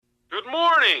Good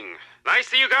morning. Nice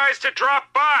of you guys to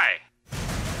drop by.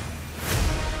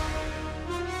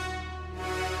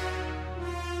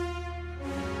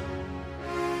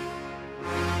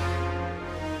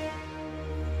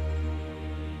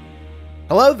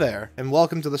 Hello there, and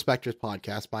welcome to the Spectres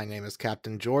podcast. My name is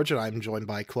Captain George, and I'm joined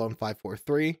by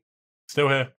Clone543. Still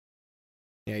here.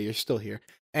 Yeah, you're still here.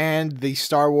 And the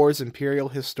Star Wars Imperial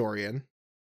Historian.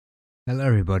 Hello,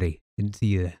 everybody. Didn't see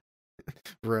you there.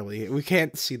 Really, we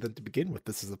can't see them to begin with.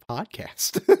 This is a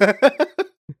podcast.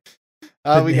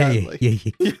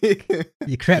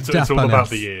 You crept It's up all on about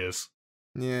us. the ears.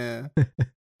 Yeah.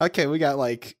 Okay, we got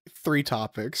like 3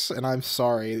 topics, and I'm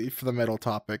sorry for the middle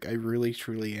topic. I really,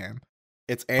 truly am.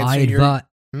 It's answering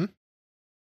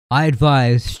I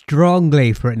advise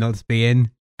strongly for it not to be in.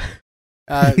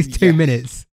 It's 2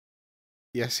 minutes.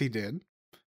 Yes, he did.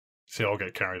 See, I'll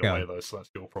get carried away though, so that's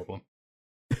your problem.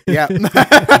 Yeah.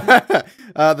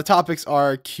 The topics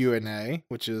are Q&A,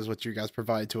 which is what you guys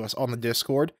provide to us on the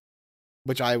Discord,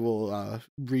 which I will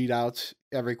read out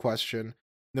every question.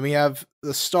 Then we have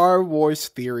the Star Wars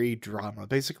theory drama,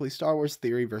 basically Star Wars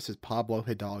theory versus Pablo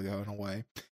Hidalgo in a way.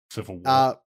 Civil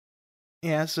War.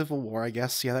 Yeah, Civil War, I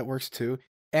guess. Yeah, that works too.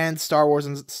 And Star Wars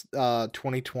in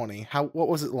 2020. What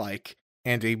was it like?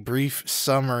 And a brief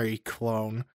summary,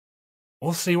 Clone.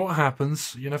 We'll see what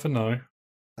happens. You never know.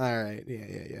 All right,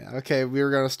 yeah. Okay, we're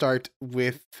gonna start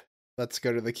with. Let's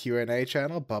go to the Q&A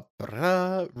channel.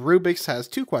 Rubik's has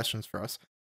 2 questions for us.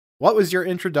 What was your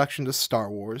introduction to Star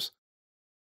Wars?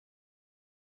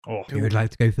 Oh, Who would like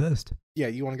to go first? Yeah,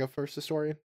 you want to go first,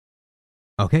 historian?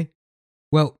 Okay.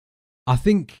 Well, I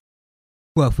think.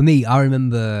 Well, for me, I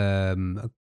remember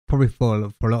probably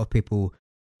for a lot of people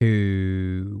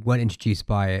who weren't introduced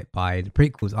by it by the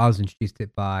prequels, I was introduced to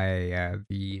it by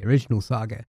the original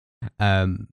saga.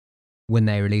 When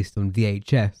they released on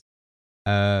VHS,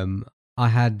 I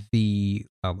had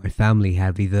my family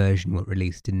had the version what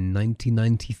released in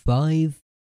 1995,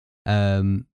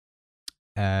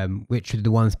 which are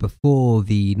the ones before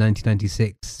the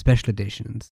 1996 special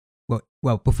editions.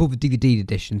 Well, before the DVD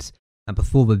editions and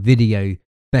before the video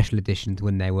special editions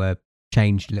when they were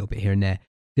changed a little bit here and there.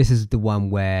 This is the one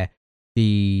where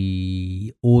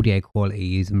the audio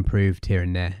quality is improved here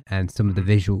and there, and some of the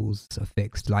visuals are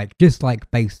fixed, just like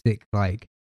basic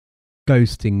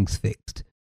ghosting's fixed.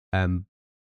 But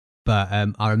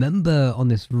I remember on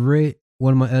this one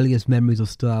of my earliest memories of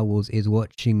Star Wars is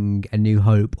watching A New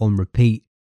Hope on repeat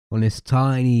on this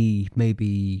tiny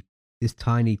TV. It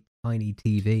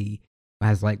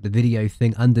has like the video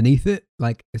thing underneath it,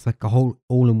 it's like a whole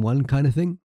all-in-one kind of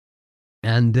thing.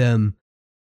 And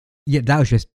yeah, that was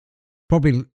just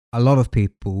probably a lot of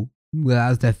people. Well, that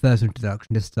was their first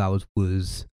introduction to Star Wars.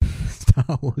 Was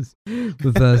Star Wars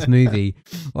the first movie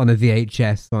on a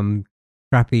VHS on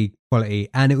crappy quality,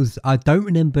 and it was. I don't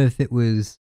remember if it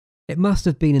was. It must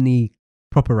have been in the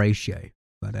proper ratio,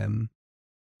 but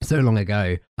so long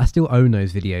ago. I still own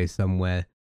those videos somewhere,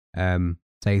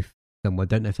 safe somewhere.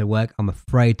 Don't know if they work. I'm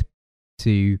afraid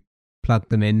to plug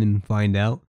them in and find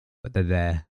out, but they're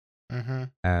there.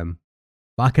 Mm-hmm.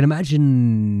 But I can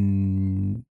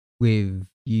imagine with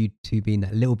you two being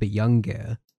a little bit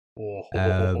younger, Not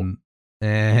that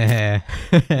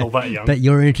young. that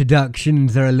your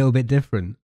introductions are a little bit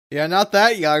different. Yeah, not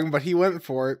that young, but he went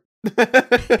for it.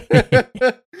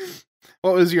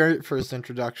 What was your first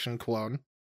introduction, Clone?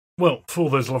 Well, for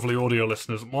those lovely audio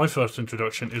listeners, my first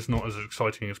introduction is not as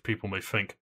exciting as people may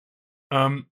think.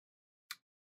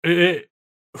 It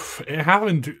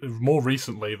happened more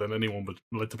recently than anyone would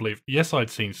like to believe. Yes, I'd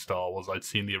seen Star Wars, I'd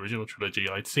seen the original trilogy,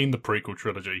 I'd seen the prequel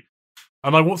trilogy,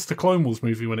 and I watched the Clone Wars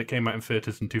movie when it came out in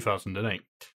theatres in 2008.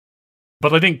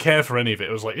 But I didn't care for any of it.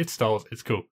 It was like, it's Star Wars, it's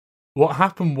cool. What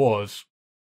happened was,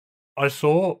 I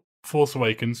saw Force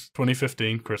Awakens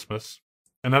 2015 Christmas,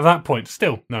 and at that point,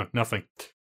 still, no, nothing.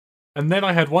 And then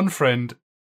I had one friend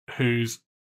whose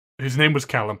name was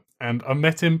Callum, and I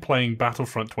met him playing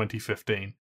Battlefront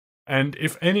 2015. And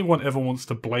if anyone ever wants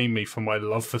to blame me for my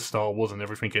love for Star Wars and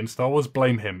everything in Star Wars,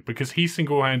 blame him, because he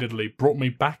single-handedly brought me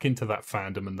back into that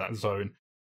fandom and that zone.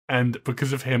 And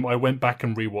because of him, I went back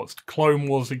and rewatched Clone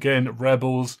Wars again,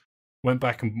 Rebels, went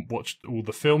back and watched all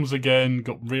the films again,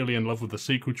 got really in love with the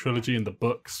sequel trilogy and the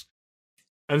books.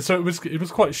 And so it was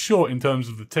quite short in terms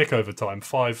of the tick over time,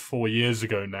 4 years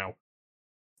ago now.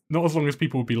 Not as long as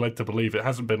people would be led to believe. It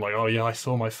hasn't been like, oh yeah, I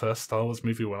saw my first Star Wars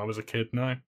movie when I was a kid.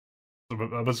 No.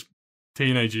 I was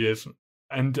teenage years.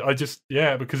 And I just,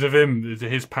 because of him,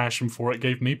 his passion for it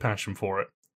gave me passion for it.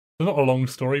 It's not a long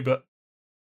story, but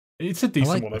it's a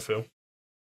decent one, I feel.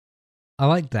 I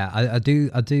like that. I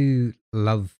do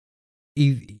love.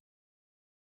 I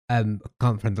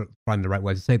can't find the right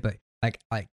word to say, but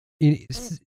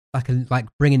it's like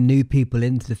bringing new people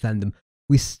into the fandom.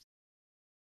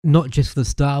 Not just the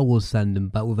Star Wars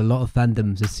fandom, but with a lot of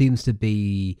fandoms, there seems to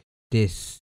be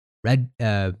this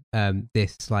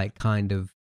this like kind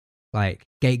of like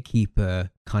gatekeeper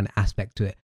kind of aspect to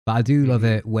it. But I do love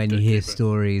it when you hear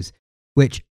stories,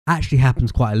 which actually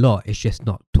happens quite a lot. It's just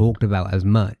not talked about as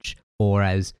much or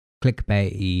as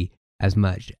clickbaity as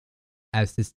much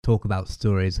as this talk about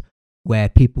stories where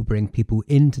people bring people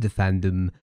into the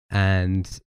fandom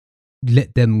and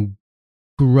let them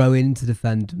grow into the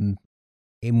fandom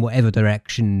in whatever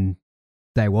direction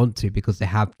they want to, because they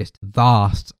have this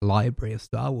vast library of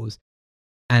Star Wars.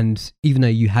 And even though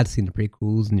you had seen the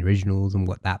prequels and the originals and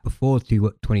what that before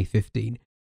 2015,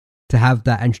 to have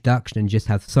that introduction and just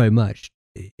have so much,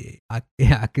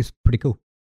 it's pretty cool.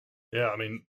 Yeah, I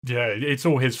mean, yeah, it's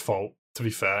all his fault, to be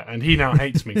fair. And he now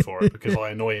hates me for it because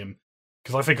I annoy him.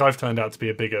 Because I think I've turned out to be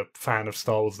a bigger fan of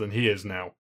Star Wars than he is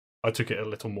now. I took it a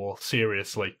little more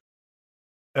seriously.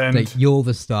 And like, you're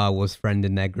the Star Wars friend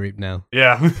in their group now.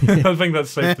 Yeah, I think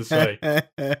that's safe to say.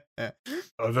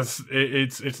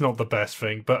 It's not the best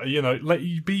thing, but let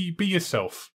you be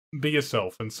yourself. Be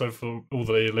yourself. And so for all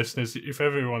the listeners, if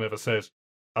everyone ever says,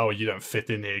 "Oh, you don't fit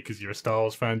in here because you're a Star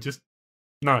Wars fan," just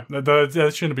no, there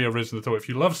shouldn't be a reason at all. If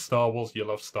you love Star Wars, you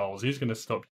love Star Wars. Who's going to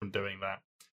stop you from doing that?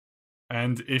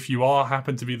 And if you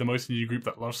happen to be the most in your group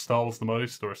that loves Star Wars the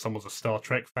most, or if someone's a Star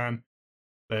Trek fan,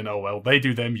 then oh well, they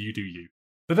do them, you do you.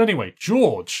 But anyway,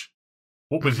 George,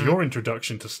 what was your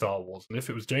introduction to Star Wars? And if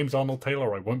it was James Arnold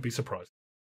Taylor, I won't be surprised.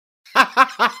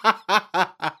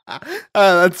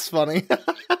 That's funny.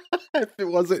 If it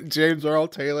wasn't James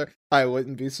Arnold Taylor, I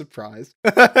wouldn't be surprised.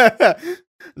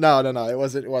 No, it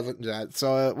wasn't that.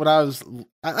 So when I was,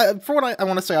 I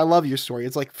want to say, I love your story.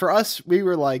 It's like, for us, we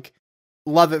were like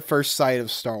love at first sight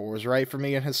of Star Wars, right? For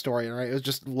me, and historian, right? It was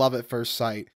just love at first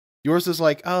sight. Yours is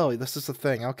like, oh, this is the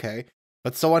thing, okay.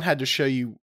 But someone had to show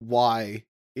you why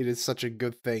it is such a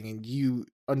good thing, and you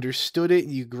understood it,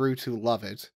 and you grew to love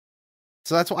it.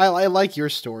 So that's why I like your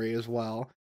story as well.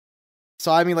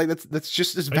 So I mean, like, that's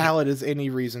just as valid as any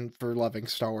reason for loving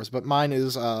Star Wars. But mine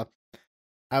is, I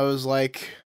was like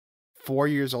 4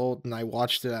 years old, and I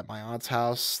watched it at my aunt's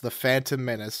house, The Phantom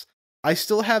Menace. I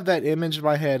still have that image in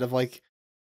my head of like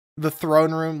the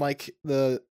throne room, like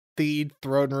the theed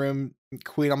throne room.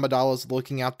 Queen Amidala's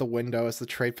looking out the window as the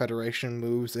Trade Federation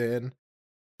moves in.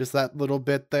 Just that little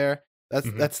bit there.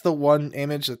 That's the one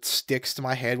image that sticks to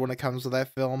my head when it comes to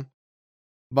that film.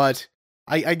 But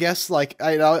I guess like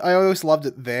I always loved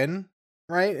it then,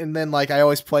 right? And then like I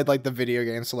always played like the video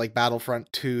games, so like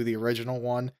Battlefront 2, the original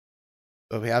one.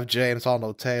 But we have James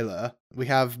Arnold Taylor. We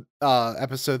have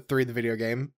Episode 3, the video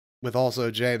game, with also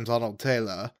James Arnold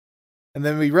Taylor. And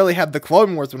then we really had the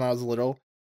Clone Wars when I was little,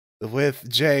 with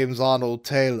James Arnold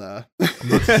Taylor.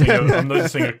 I'm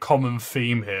noticing a common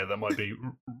theme here that might be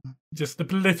just a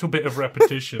little bit of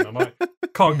repetition. I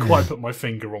can't quite put my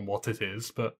finger on what it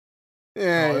is, but I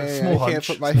can't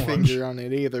put my finger on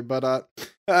it either. But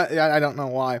I don't know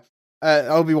why.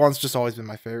 Obi-Wan's just always been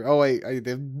my favorite. Oh wait, wait.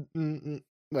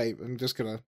 I'm just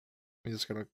gonna.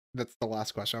 That's the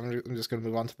last question. I'm just gonna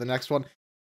move on to the next one.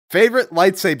 Favorite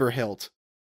lightsaber hilt.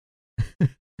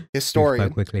 Historian.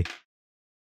 Quite quickly.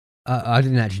 I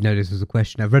didn't actually know this was a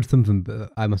question. I've read something,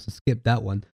 but I must have skipped that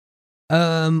one.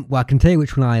 Well, I can tell you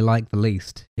which one I like the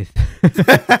least. If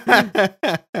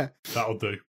That'll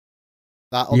do.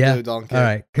 That'll do, Donkey. All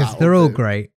right, because they're all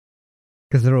great.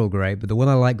 But the one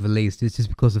I like the least is just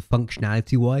because of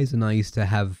functionality-wise, and I used to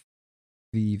have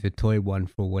the toy one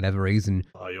for whatever reason.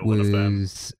 Oh, you're one of them.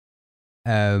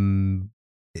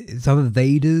 It's either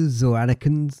Vader's or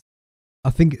Anakin's. I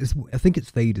think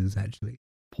it's Vader's actually.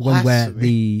 One where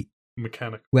the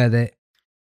mechanic, where the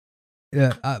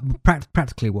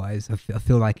practically wise, I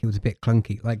feel like it was a bit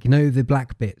clunky. Like, the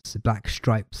black bits, the black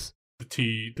stripes,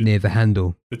 near the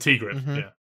handle, the T grip,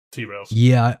 yeah, T rails.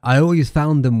 Yeah, I always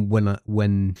found them when I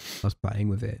was playing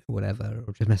with it, or whatever,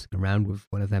 or just messing around with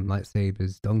one of them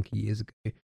lightsabers donkey years ago.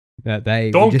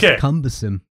 They were just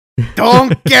cumbersome.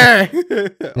 Donkey!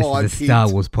 This is a Star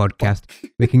Wars podcast.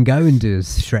 We can go and do a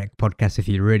Shrek podcast if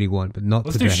you really want, but not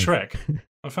today. Let's do Shrek.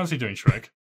 I fancy doing Shrek.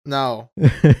 No.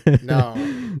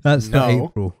 That's for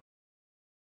April.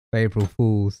 For April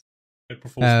Fools.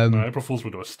 April Fools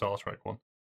will do a Star Trek one.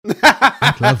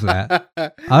 I'd love that.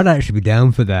 I'd actually be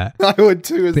down for that. I would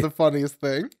too, is the funniest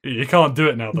thing. You can't do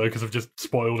it now, though, because I've just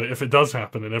spoiled it. If it does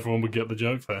happen, then everyone would get the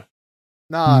joke there.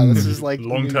 Nah, this is like...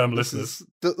 long-term listeners.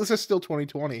 This is still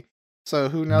 2020, so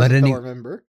who knows if they'll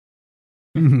remember.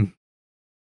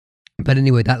 But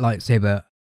anyway, that lightsaber,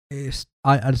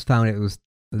 I just found it was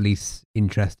the least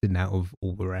interesting out of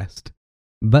all the rest.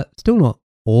 but still not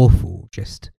awful.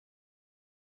 Just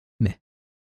meh.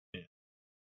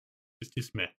 It's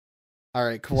just meh. All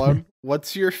right, Cologne,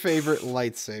 what's your favorite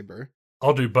lightsaber?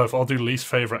 I'll do both. I'll do least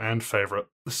favorite and favorite.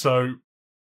 So,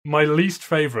 my least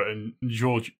favorite, and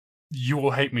George, you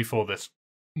will hate me for this.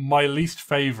 My least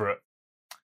favorite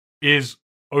is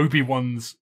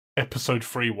Obi-Wan's Episode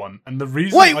 3 one, and the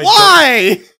reason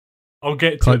why? I'll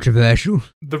get to Controversial.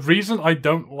 the reason I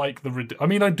don't like the. I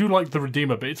mean, I do like the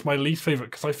Redeemer, but it's my least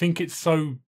favorite because I think it's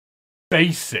so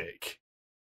basic.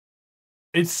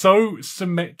 It's so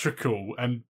symmetrical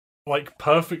and like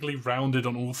perfectly rounded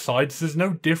on all sides. There's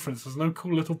no difference. There's no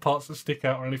cool little parts that stick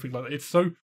out or anything like that. It's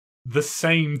so the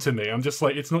same to me. I'm just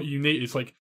like, it's not unique. It's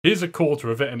like, here's a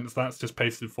quarter of it, and that's just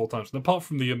pasted 4 times. And apart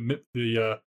from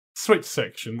the switch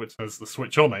section, which has the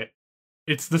switch on it,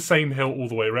 it's the same hilt all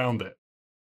the way around it.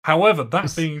 However,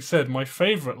 that being said, my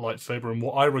favourite lightsaber and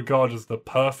what I regard as the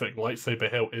perfect lightsaber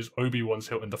hilt is Obi-Wan's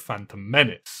hilt in The Phantom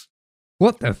Menace.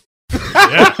 What the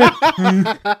Yeah.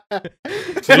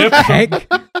 So heck?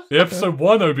 the episode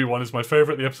 1 Obi-Wan is my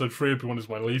favourite, the episode 3 Obi-Wan is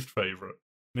my least favourite.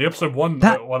 The episode 1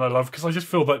 one I love because I just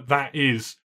feel that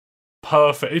is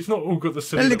perfect. It's not all got the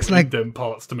silly little indent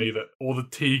parts to me, that or the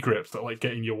T-grips that like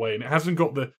get in your way, and it hasn't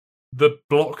got the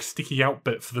block sticky out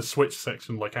bit for the switch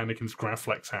section like Anakin's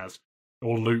Graflex has,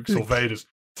 or Luke's or Vader's.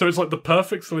 So it's like the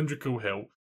perfect cylindrical hilt,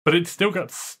 but it's still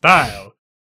got style,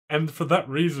 and for that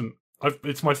reason,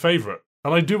 it's my favourite.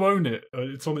 And I do own it.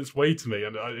 It's on its way to me,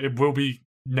 and it will be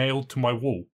nailed to my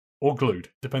wall or glued.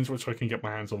 Depends which I can get my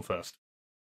hands on first.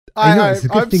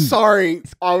 I'm sorry.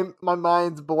 My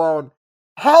mind's blown.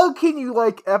 How can you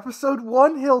like episode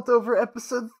 1 hilt over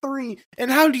episode 3?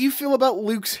 And how do you feel about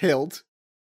Luke's hilt?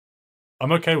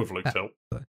 I'm okay with Luke's hilt.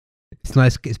 It's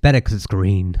nice. It's better because it's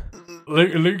green.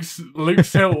 Luke's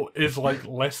hilt is like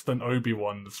less than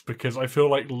Obi-Wan's because I feel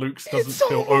like Luke's doesn't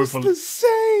feel overly the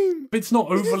same. It's not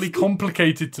overly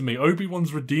complicated to me.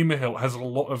 Obi-Wan's Redeemer hilt has a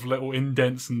lot of little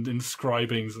indents and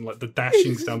inscribings and like the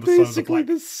dashings down the side of the basically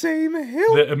the same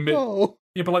hilt.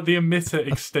 Yeah, but like the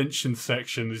emitter extension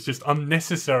section is just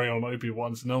unnecessary on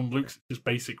Obi-Wan's, and on Luke's it's just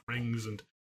basic rings, and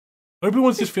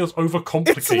Obi-Wan's just feels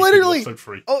overcomplicated. It's literally in episode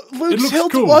 3. Luke's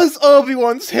hilt was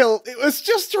Obi-Wan's hilt. It was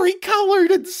just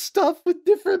recolored and stuff with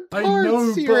different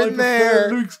parts here and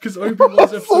there. Luke's because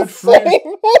Obi-Wan's episode 3.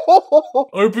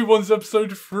 Obi-Wan's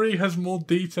episode 3 has more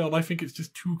detail, and I think it's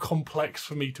just too complex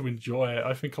for me to enjoy it.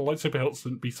 I think a lightsaber hilt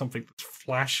shouldn't be something that's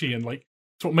flashy and like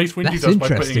it's what Mace Windu does by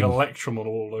putting Electrum on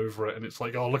all over it, and it's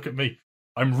like, oh, look at me,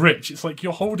 I'm rich. It's like,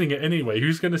 you're holding it anyway.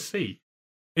 Who's going to see?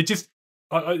 It just.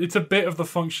 It's a bit of the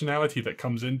functionality that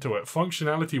comes into it.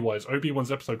 Functionality-wise,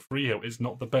 Obi-Wan's episode 3 hilt is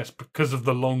not the best because of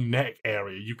the long neck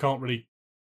area. You can't really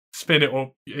spin it,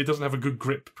 or it doesn't have a good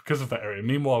grip because of that area.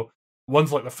 Meanwhile,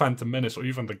 ones like the Phantom Menace or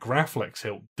even the Graflex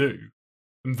hilt do.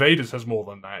 And Vader's has more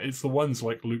than that. It's the ones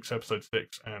like Luke's episode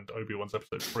 6 and Obi-Wan's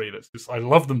episode 3 that's just, I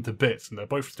love them to bits, and they're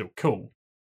both still cool.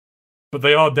 But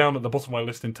they are down at the bottom of my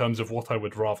list in terms of what I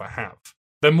would rather have.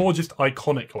 They're more just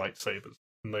iconic lightsabers.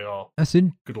 And they are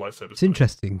good lightsabers. It's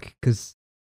interesting because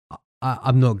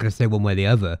I'm not going to say one way or the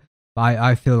other. But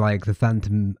I feel like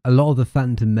a lot of the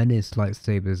Phantom Menace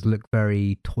lightsabers look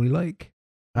very toy-like.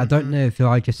 I don't know if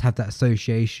I just have that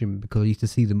association because I used to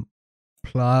see them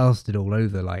plastered all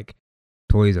over, like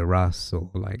Toys R Us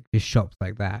or like just shops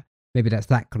like that. Maybe that's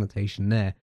that connotation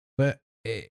there. But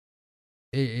to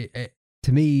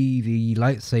me, the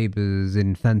lightsabers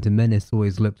in Phantom Menace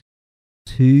always looked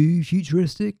too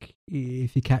futuristic,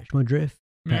 if you catch my drift.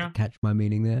 Catch my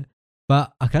meaning there.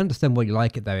 But I can understand why you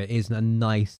like it though. It is a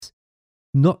nice,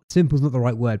 not simple's not the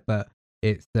right word, but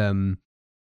it's bland.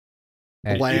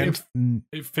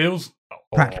 It feels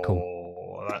practical.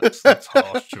 Oh, that's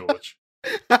harsh, George.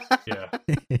 Yeah.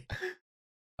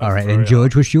 All right then,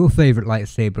 George, what's your favourite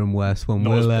lightsaber and worst one?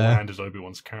 Not as bland as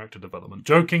Obi-Wan's character development.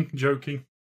 Joking.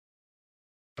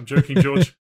 I'm joking,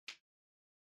 George.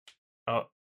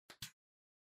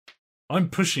 I'm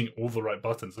pushing all the right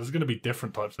buttons. There's going to be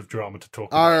different types of drama to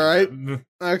talk about. Alright.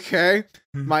 Okay.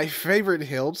 My favorite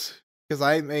hilt, because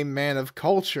I'm a man of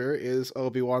culture, is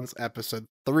Obi-Wan's episode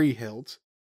 3 hilt.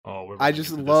 I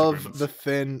just love the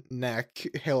thin neck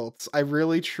hilts. I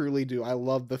really, truly do. I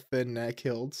love the thin neck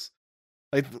hilts.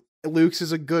 Like, Luke's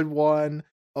is a good one.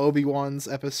 Obi-Wan's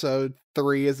episode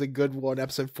 3 is a good one.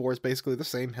 Episode 4 is basically the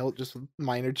same hilt, just with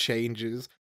minor changes.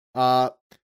 But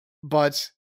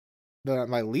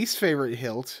my least favorite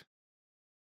hilt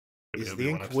is the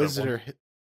Inquisitor.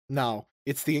 No,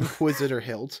 it's the Inquisitor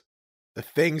hilt. The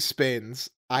thing spins.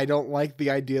 I don't like the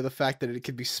idea of the fact that it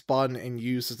can be spun and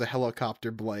used as a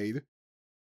helicopter blade.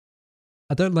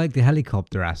 I don't like the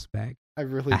helicopter aspect. I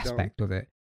really don't. Of it.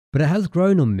 But it has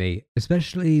grown on me,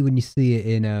 especially when you see it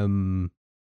in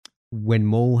when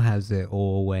Maul has it,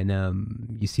 or when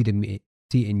you see see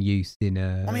it in use in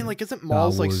I mean, like, isn't Star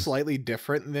Maul's like Wars. slightly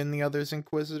different than the others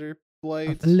Inquisitor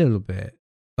blades? A little bit.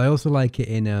 I also like it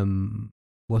in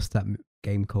what's that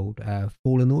game called?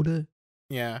 Fallen Order.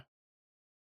 Yeah.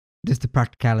 Just the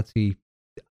practicality,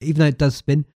 even though it does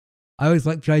spin. I always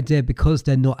like the idea because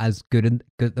they're not as good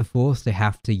at the Force. They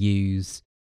have to use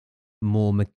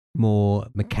more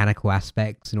mechanical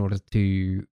aspects in order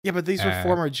to. Yeah, but these were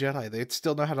former Jedi. They'd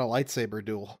still know how to lightsaber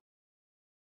duel.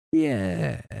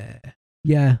 Yeah.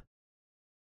 I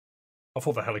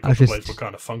thought the helicopter blades were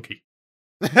kind of funky.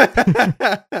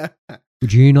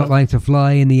 Would you not like to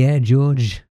fly in the air,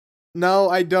 George? No,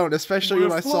 I don't. Especially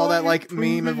when I saw that flying like through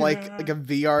meme of the like air. a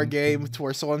VR game to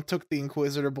where someone took the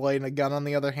Inquisitor blade and a gun on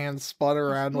the other hand, spun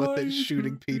around with it, flying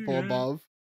shooting through the people air. above.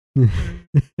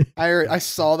 I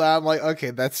saw that. I'm like,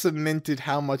 okay, that cemented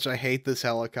how much I hate this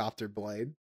helicopter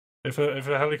blade. If a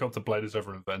helicopter blade is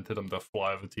ever invented, I'm gonna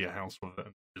fly over to your house with it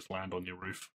and just land on your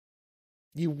roof.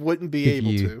 You wouldn't be Give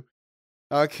able you- to.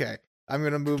 Okay, I'm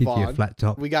gonna move Give you a on. flat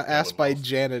top. We got Yeah, asked with by mouse.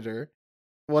 Janitor,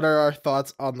 what are our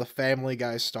thoughts on the Family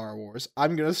Guy Star Wars?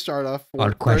 I'm gonna start off Odd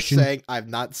first question. saying I've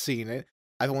not seen it.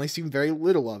 I've only seen very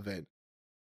little of it.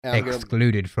 And I'm gonna-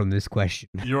 Excluded from this question.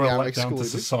 You're Yeah, a I'm letdown to excluded.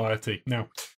 society. Now,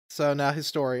 So now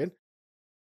historian.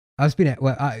 I've been at.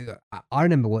 Well, I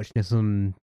remember watching this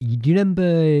on. Do you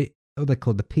remember what they're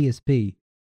called? The PSP.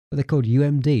 What they're called?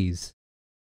 UMDs.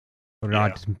 Or did I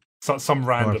Yeah. just some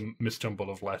random misjumble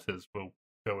of letters. We'll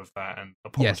go with that and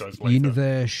yes, apologize later.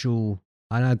 Universal.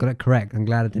 I know I got it correct. I'm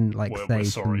glad I didn't We're say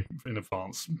sorry some in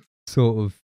advance. sort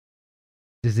of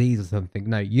disease or something.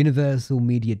 No, Universal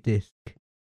Media Disc.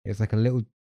 It's like a little.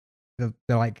 They're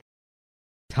like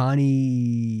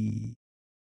tiny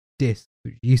discs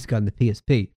which used to go on the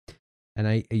PSP, and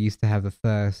I used to have the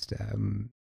first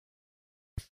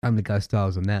Family Guy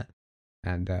stars on that,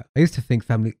 and I used to think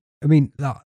Family. I mean,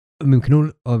 I think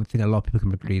a lot of people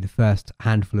can agree the first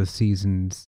handful of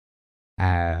seasons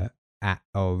of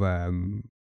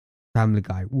Family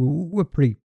Guy were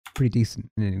pretty decent,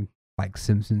 like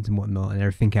Simpsons and whatnot, and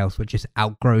everything else, which just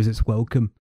outgrows its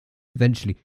welcome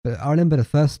eventually. But I remember the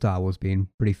first Star Wars being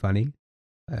pretty funny.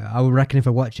 I would reckon if I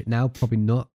watch it now, probably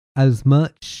not as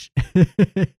much.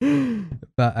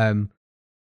 But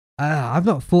I've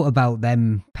not thought about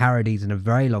them parodies in a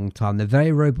very long time. They're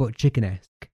very Robot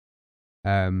Chicken-esque.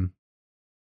 I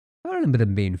remember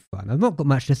them being fun. I've not got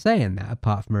much to say in that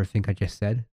apart from everything I just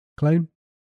said. Clone?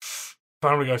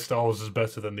 Family Guy Star Wars is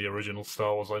better than the original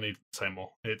Star Wars. I need to say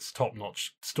more. It's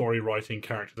top-notch story writing,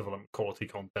 character development, quality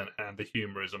content, and the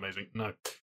humor is amazing. No,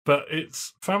 but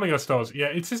it's Family Guy Star Wars. Yeah,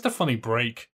 it's just a funny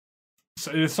break.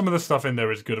 So some of the stuff in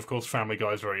there is good. Of course, Family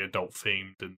Guy is very adult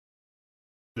themed, and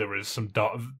there is some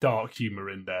dark humor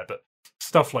in there. But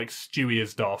stuff like Stewie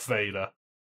as Darth Vader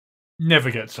never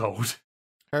gets old.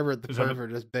 Herbert the Is that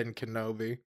Pervert as Ben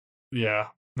Kenobi. Yeah,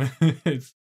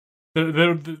 it's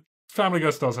the Family Guy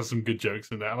Star Wars has some good jokes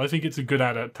in there, and I think it's a good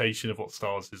adaptation of what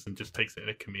Star Wars is, and just takes it in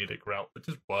a comedic route that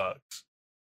just works.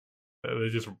 They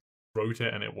just wrote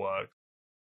it, and it worked.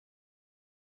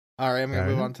 All right, I'm gonna Fair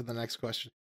move enough. on to the next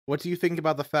question. What do you think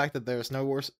about the fact that there's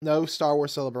no Star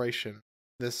Wars celebration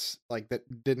that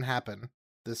didn't happen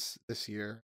this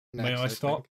year? May I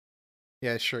start? think.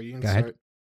 Yeah, sure. You can Go ahead. start.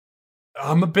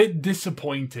 I'm a bit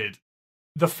disappointed.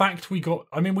 The fact we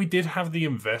did have the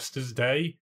Investors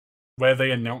Day where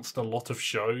they announced a lot of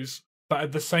shows, but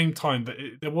at the same time,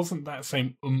 there wasn't that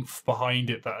same oomph behind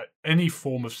it that any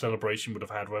form of celebration would have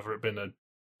had, whether it been an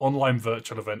online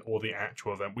virtual event or the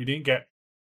actual event. We didn't get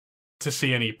to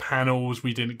see any panels.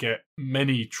 We didn't get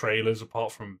many trailers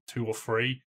apart from 2 or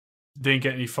 3. Didn't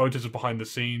get any photos of behind the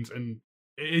scenes, and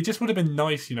it just would have been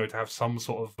nice, to have some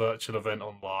sort of virtual event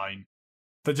online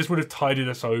that just would have tided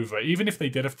us over, even if they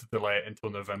did have to delay it until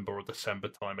November or December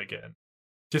time again.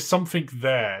 Just something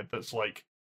there that's like,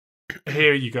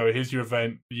 here you go, here's your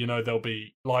event. There'll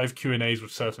be live Q&As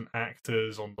with certain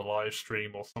actors on the live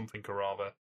stream or something or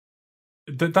other.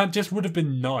 That just would have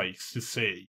been nice to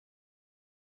see.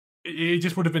 It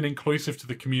just would have been inclusive to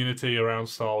the community around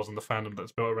Star Wars and the fandom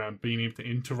that's built around being able to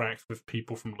interact with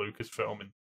people from Lucasfilm and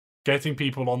getting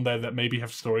people on there that maybe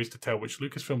have stories to tell, which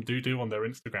Lucasfilm do on their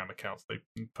Instagram accounts. They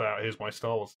put out, here's my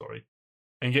Star Wars story.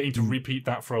 And getting to repeat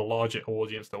that for a larger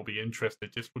audience that'll be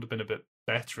interested just would have been a bit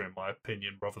better, in my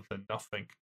opinion, rather than nothing.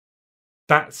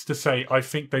 That's to say, I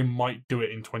think they might do it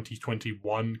in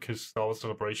 2021, because Star Wars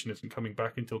Celebration isn't coming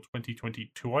back until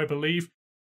 2022, I believe.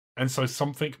 And so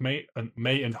something may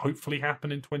and hopefully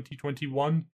happen in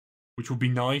 2021, which would be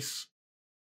nice.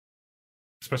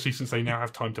 Especially since they now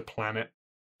have time to plan it.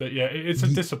 But yeah, it's a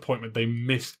disappointment. They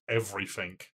missed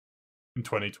everything in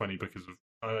 2020 because of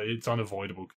it's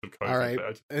unavoidable because of COVID. All right,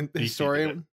 but and DC did it.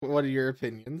 historian, what are your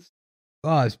opinions?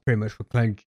 Oh, it's pretty much what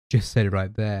Clone just said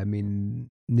right there. I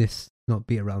mean, this not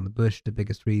be around the bush. The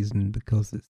biggest reason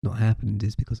because it's not happened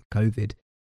is because of COVID.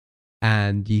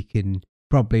 And you can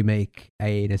probably make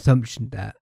an assumption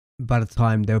that by the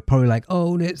time they were probably like,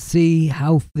 oh, let's see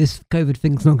how this COVID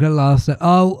thing's not going to last.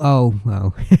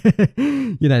 Well.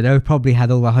 You know, they probably had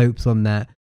all the hopes on that.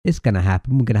 It's going to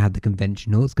happen. We're going to have the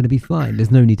convention hall. It's going to be fine.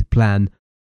 There's no need to plan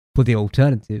for the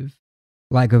alternative.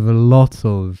 Like with a lot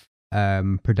of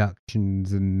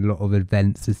productions and a lot of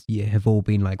events this year have all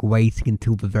been like waiting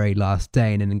until the very last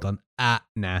day and then gone,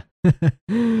 nah.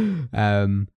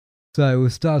 So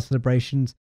with Star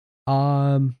Celebrations,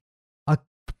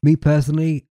 me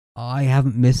personally, I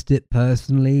haven't missed it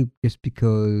personally, just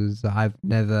because I've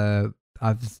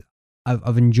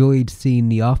enjoyed seeing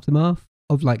the aftermath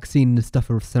of like seeing the stuff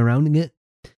surrounding it.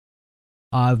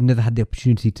 I've never had the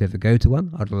opportunity to ever go to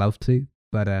one. I'd love to,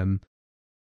 but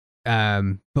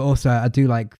also I do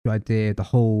like the idea the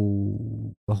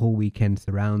whole weekend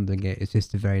surrounding it. It's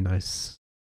just a very nice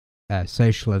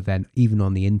social event, even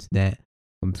on the internet,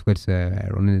 on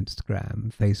Twitter, on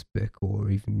Instagram, Facebook, or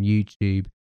even YouTube.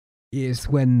 It's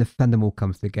when the fandom all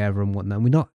comes together and whatnot.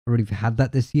 We've not really had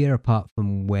that this year, apart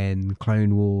from when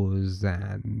Clone Wars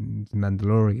and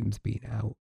Mandalorian's been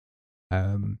out.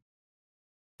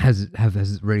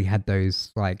 Has really had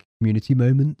those like community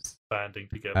moments, banding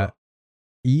together.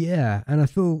 Yeah, and I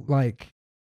feel like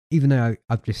even though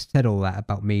I've just said all that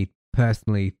about me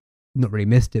personally, not really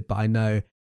missed it, but I know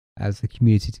as a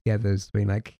community together has been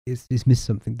like it's missed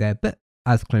something there. But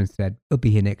as Clone said, it'll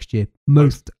be here next year.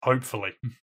 Hopefully.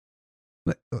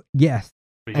 But, yes.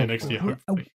 Be here next year,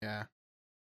 hopefully. Yeah. Ah.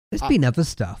 There's been other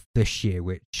stuff this year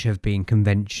which have been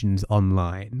conventions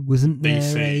online, wasn't there?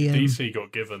 DC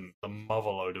got given the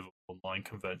motherload of online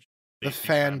conventions. The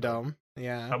fandom.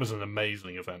 Yeah. That was an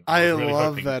amazing event. I really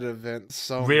love that event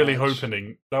so really much.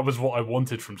 hoping that was what I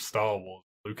wanted from Star Wars,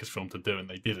 Lucasfilm, to do, and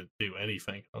they didn't do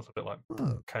anything. I was a bit like,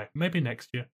 okay, maybe next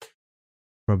year.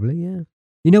 Probably, yeah.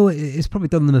 You know what? It's probably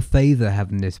done them a favour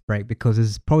having this break, because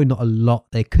there's probably not a lot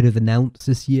they could have announced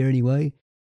this year anyway.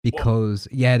 Because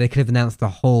they could have announced the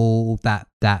whole that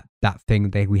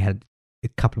thing we had a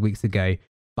couple of weeks ago.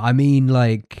 But I mean,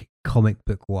 like comic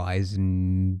book wise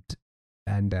and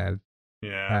well,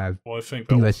 I think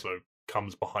that also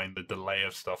comes behind the delay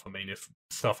of stuff. I mean, if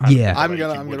stuff had I'm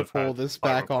gonna pull this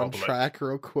back on track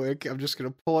real quick. I'm just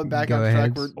gonna pull it back on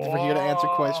track for you to answer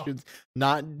questions,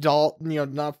 not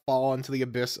fall into the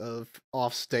abyss of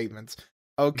off statements.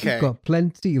 Okay, we've got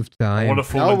plenty of time. I want to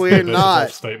fall into the abyss of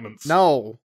off statements.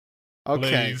 No.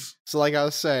 Okay, Please. So like I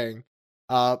was saying,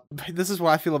 this is what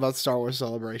I feel about Star Wars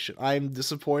Celebration. I'm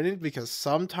disappointed because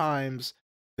sometimes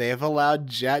they have allowed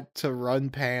Jet to run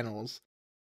panels,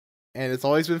 and it's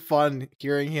always been fun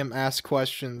hearing him ask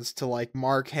questions to like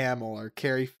Mark Hamill or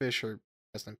Carrie Fisher.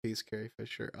 Rest in peace, Carrie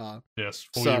Fisher. Yes,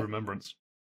 for your remembrance.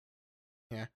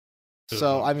 Yeah.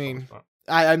 So I mean,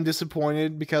 I'm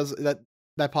disappointed because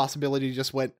that possibility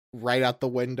just went right out the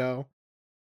window.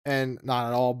 And not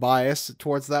at all biased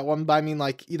towards that one, but I mean,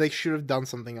 like, they should have done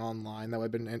something online that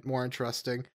would have been more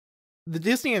interesting. The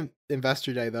Disney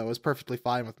Investor Day, though, was perfectly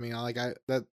fine with me.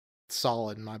 That's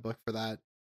solid in my book for that.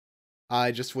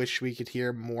 I just wish we could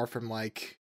hear more from,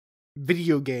 like,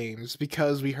 video games,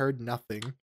 because we heard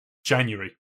nothing.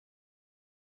 January.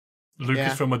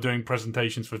 Lucasfilm are doing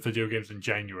presentations for video games in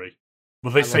January. Will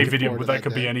they say video? But that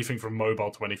could be anything from mobile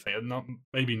to anything.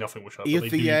 Maybe nothing will show up.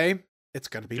 ETH, it's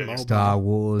gonna be mobile. Star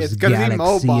Wars, it's gonna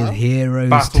Galaxy be mobile. of Heroes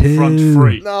Battlefront 2.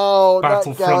 3. No,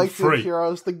 Battlefront not Galaxy 3. of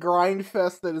Heroes. The grind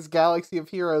fest that is Galaxy of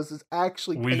Heroes is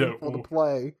actually painful to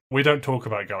play. We don't talk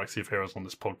about Galaxy of Heroes on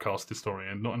this podcast,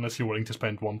 historian, not unless you're willing to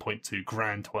spend 1.2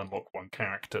 grand to unlock one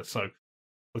character. So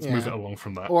let's move it along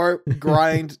from that. Or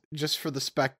grind just for the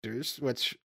Spectres,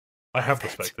 which I have the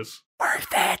Spectres. Worth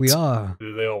it. We are.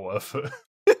 They are worth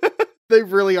it. They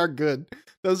really are good.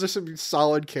 Those are some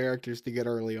solid characters to get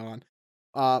early on.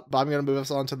 But I'm gonna move us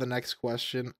on to the next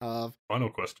question. Final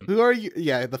question. Who are you?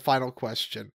 Yeah, the final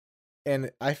question.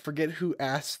 And I forget who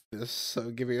asked this,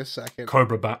 so give me a second.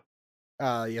 Cobra Bat.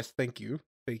 Yes, thank you,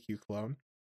 Clone.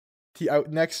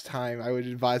 Next time, I would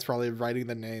advise probably writing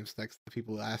the names next to the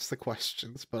people who asked the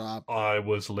questions. But I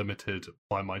was limited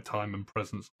by my time and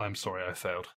presence. I'm sorry, I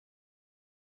failed.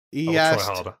 He I'll asked,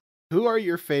 try harder. who are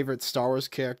your favorite Star Wars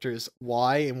characters?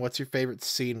 Why, and what's your favorite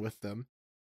scene with them?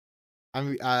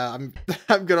 I'm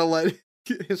gonna let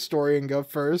historian go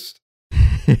first.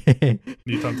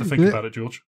 Need time to think about it,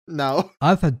 George. No,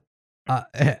 I've had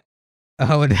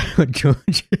Oh, no,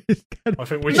 George is gonna... I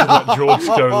think we should let George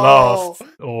go last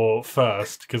or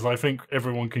first, because I think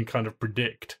everyone can kind of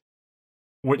predict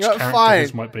which character fine.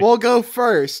 this might be. We'll go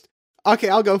first. Okay,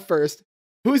 I'll go first.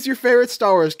 Who's your favorite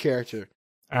Star Wars character?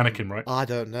 Anakin, right? I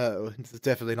don't know. It's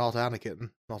definitely not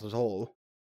Anakin. Not at all.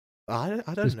 I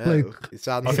don't It's know. Plo- It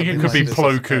sounds I think it something could be like this, I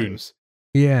Plo Koon. suppose.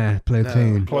 Yeah, Plo No,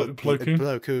 Koon. Plo Koon?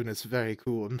 Plo Koon is very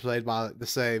cool and played by the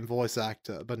same voice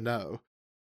actor, but no.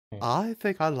 Hmm. I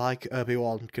think I like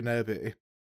Obi-Wan Kenobi.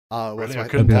 Really? I my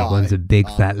couldn't tell. Obi-Wan's a big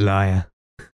fat liar.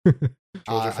 George,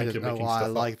 I I think don't you're know making why I stuff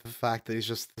up. like the fact that he's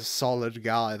just the solid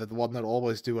guy, the one that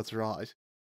always do what's right.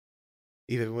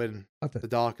 Even when the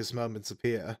darkest moments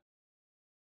appear.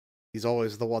 He's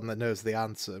always the one that knows the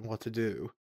answer and what to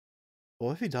do.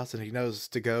 Or if he doesn't, he knows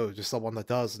to go to someone that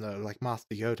does know, like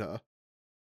Master Yoda.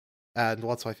 And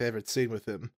what's my favorite scene with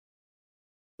him?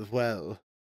 Well,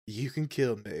 you can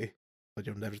kill me, but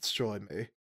you'll never destroy me.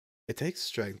 It takes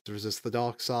strength to resist the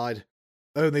dark side.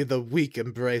 Only the weak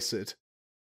embrace it.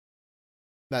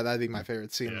 That'd be my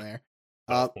favorite scene there.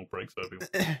 Darth Maul breaks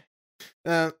Obi-Wan.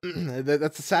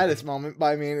 That's the saddest moment, but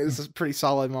I mean, it's a pretty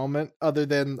solid moment, other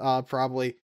than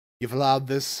probably you've allowed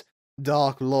this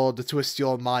Dark Lord to twist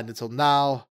your mind until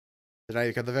now. Today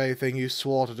you got the very thing you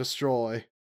swore to destroy.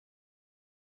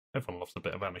 Everyone loves a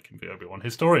bit of Anakin v Obi-Wan.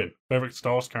 Historian, favorite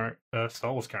Star Wars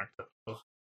character. Ugh.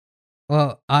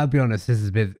 Well, I'll be honest. This is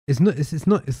a bit. It's not.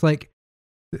 It's like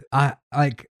I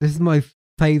like. This is my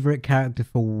favorite character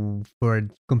for a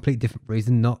complete different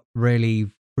reason. Not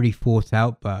really pretty thought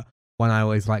out, but one I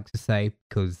always like to say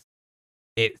because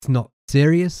it's not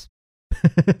serious.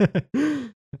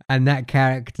 And that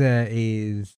character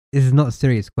is not a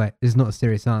serious is not a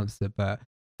serious answer, but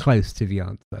close to the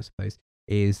answer, I suppose.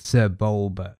 Is Sir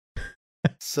Bulba.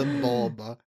 Sir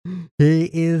Bulba. He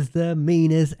is the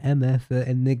meanest MFer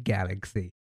in the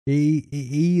galaxy.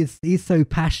 He's so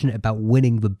passionate about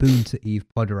winning the Boon to Eve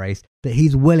pod race that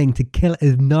he's willing to kill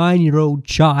a 9-year-old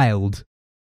child.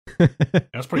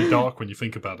 That's pretty dark when you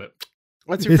think about it.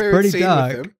 What's your favorite scene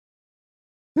dark. with him?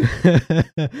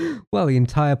 Well, the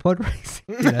entire pod race.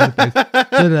 No.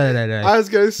 I was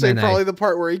going to say probably the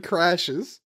part where he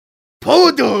crashes.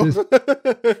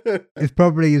 Podo! It's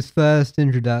probably his first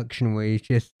introduction where he's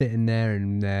just sitting there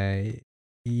and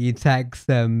he attacks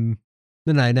no,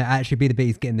 actually be the bit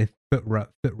he's getting the foot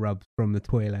rubs from the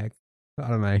toy leg. I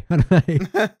don't know.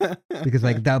 Because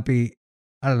like that'd be,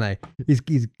 I don't know.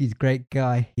 He's a great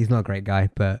guy. He's not a great guy,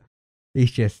 but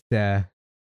he's just there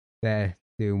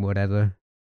doing whatever.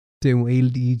 Doing what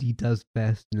he does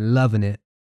best and loving it.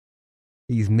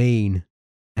 He's mean.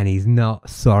 And he's not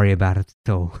sorry about it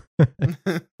at all.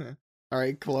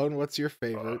 Alright, Clone, what's your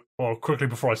favorite? Well, quickly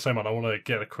before I say mine, I want to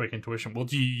get a quick intuition. What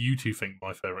do you two think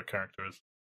my favorite character is?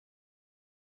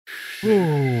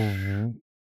 Ooh.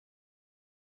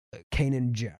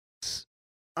 Kanan Jax.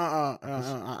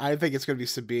 I think it's going to be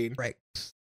Sabine. Rex.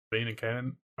 Bean and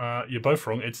Kanan? You're both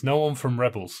wrong. It's no one from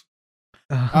Rebels.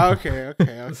 Okay.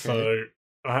 So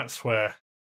that's where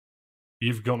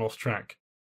you've gone off track.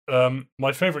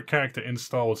 My favorite character in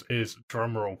Star Wars is,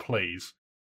 drumroll please,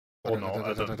 or not.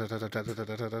 I don't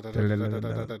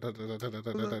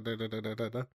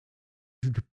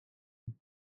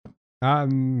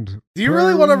And do you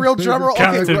really want a real drum roll? Okay,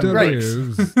 Captain right.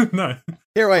 Rex. No,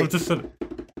 Here, I wait. just said it.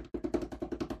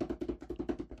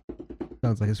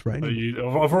 sounds like it's raining.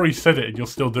 I've already said it, and you're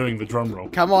still doing the drum roll.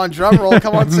 Come on, drum roll.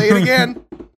 Come on, say it again.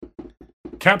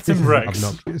 Captain Rex.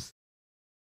 Obnoxious.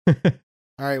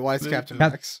 Alright, why is Captain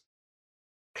Rex?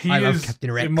 He I love is,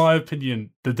 Captain Rex. in my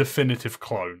opinion, the definitive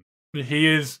clone. He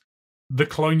is the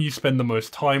clone you spend the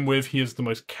most time with. He is the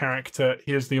most character.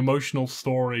 He has the emotional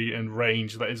story and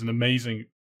range that is an amazing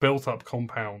built-up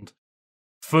compound,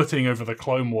 footing over the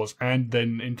Clone Wars and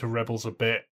then into Rebels a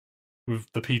bit with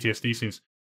the PTSD scenes.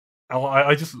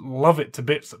 I just love it to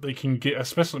bits that they can get,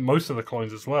 especially most of the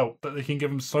clones as well, that they can give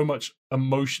them so much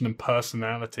emotion and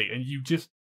personality. And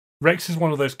Rex is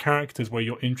one of those characters where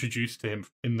you're introduced to him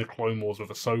in the Clone Wars with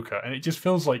Ahsoka, and it just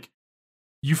feels like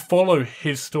you follow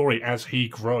his story as he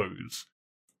grows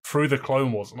through the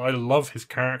Clone Wars, and I love his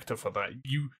character for that.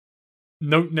 You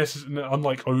don't necessarily,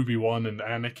 unlike Obi-Wan and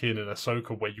Anakin and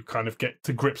Ahsoka, where you kind of get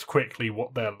to grips quickly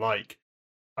what they're like,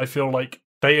 I feel like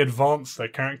they advance their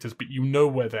characters, but you know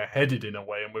where they're headed in a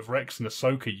way, and with Rex and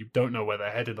Ahsoka, you don't know where they're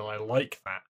headed, and I like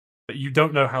that. But you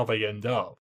don't know how they end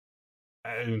up.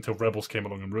 Until Rebels came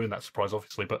along and ruined that surprise,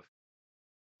 obviously. But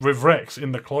with Rex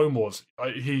in the Clone Wars,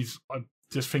 I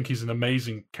just think he's an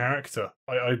amazing character.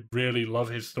 I really love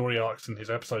his story arcs and his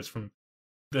episodes from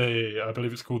I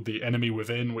believe it's called The Enemy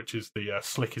Within, which is the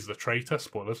Slick is the Traitor,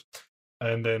 spoilers.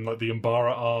 And then like the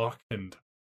Umbara arc and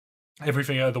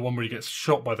everything, the one where he gets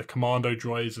shot by the commando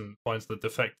droids and finds the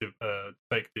defective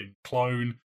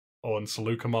clone on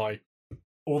Seleucami.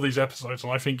 All these episodes,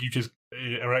 and I think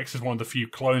Rex is one of the few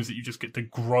clones that you just get to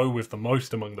grow with the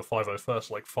most among the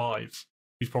 501st, like Fives.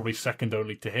 He's probably second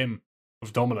only to him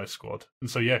with Domino Squad.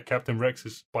 And so, yeah, Captain Rex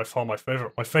is by far my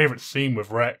favorite. My favorite scene with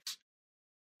Rex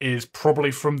is probably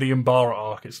from the Umbara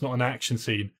arc. It's not an action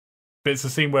scene, but it's the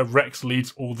scene where Rex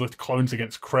leads all the clones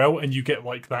against Krell, and you get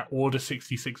like that Order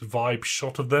 66 vibe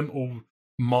shot of them all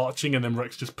marching, and then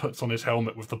Rex just puts on his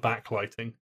helmet with the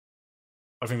backlighting.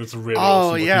 I think that's a really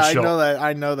awesome looking shot.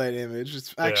 I know that image.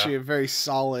 It's actually a very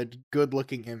solid, good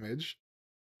looking image.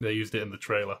 They used it in the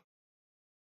trailer.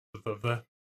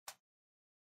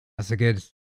 That's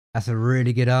a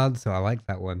really good answer. I like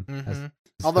that one. Mm-hmm.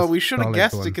 Although we should have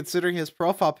guessed it, considering his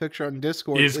profile picture on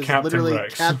Discord is literally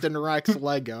Rex. Captain Rex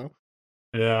Lego.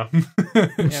 Yeah.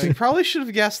 Yeah, we probably should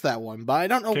have guessed that one, but I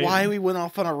don't know why we went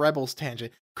off on a Rebels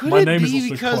tangent. Could it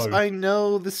be because I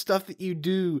know the stuff that you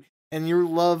do and your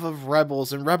love of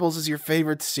Rebels, and Rebels is your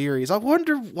favorite series? I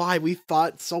wonder why we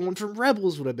thought someone from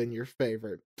Rebels would have been your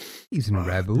favorite. He's in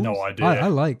Rebels. No idea. I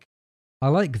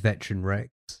like Veteran Rex.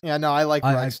 Yeah, no, I like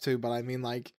Rex too, but I mean,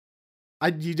 like,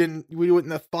 we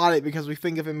wouldn't have thought it because we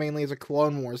think of him mainly as a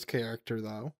Clone Wars character,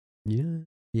 though.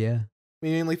 Yeah. We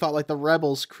mainly thought like the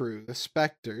Rebels crew, the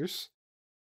Spectres.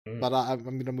 But I'm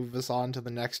going to move us on to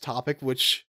the next topic,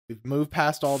 which we've moved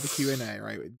past all the Q&A,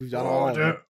 right? We've done all of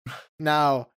it.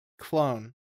 Now,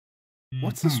 Clone,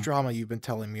 what's this drama you've been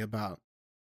telling me about?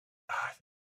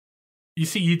 You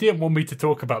see, you didn't want me to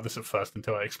talk about this at first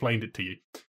until I explained it to you.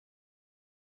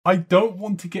 I don't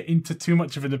want to get into too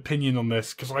much of an opinion on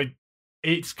this because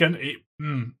it's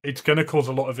gonna cause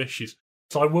a lot of issues.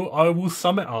 So I will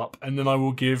sum it up, and then I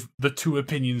will give the two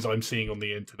opinions I'm seeing on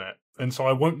the internet. And so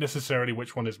I won't necessarily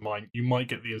which one is mine. You might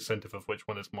get the incentive of which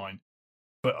one is mine,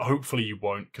 but hopefully you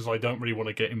won't, because I don't really want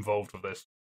to get involved with this.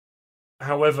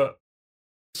 However,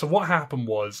 so what happened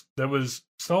was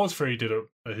Star Wars Theory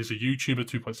he's a YouTuber,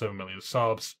 2.7 million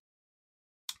subs.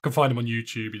 You can find him on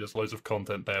YouTube. He does loads of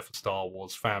content there for Star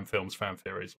Wars, fan films, fan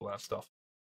theories, all that stuff.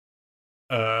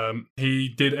 He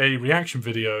did a reaction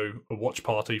video, a watch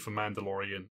party for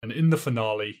Mandalorian, and in the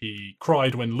finale, he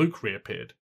cried when Luke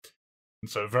reappeared. And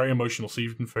so, very emotional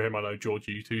scene for him. I know, George,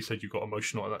 you too said you got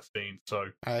emotional at that scene. So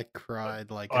I cried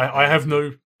like I have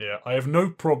no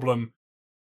problem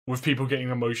with people getting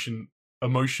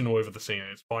emotional over the scene.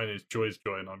 It's fine. It's joy,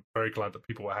 and I'm very glad that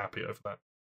people were happy over that.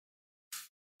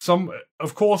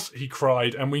 Of course, he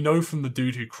cried, and we know from the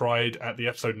dude who cried at the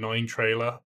episode 9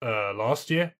 trailer last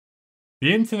year.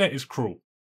 The internet is cruel.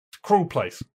 It's a cruel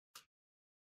place.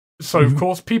 So, of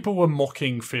course, people were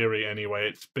mocking Theory anyway.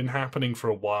 It's been happening for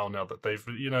a while now that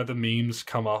the memes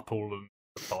come up all the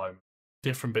time.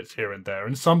 Different bits here and there.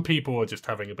 And some people are just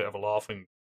having a bit of a laughing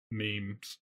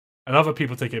memes. And other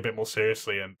people take it a bit more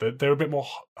seriously. And they're a bit more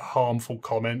harmful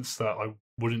comments that I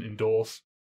wouldn't endorse.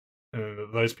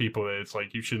 And those people, it's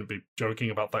like, you shouldn't be joking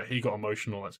about that. He got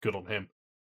emotional. That's good on him.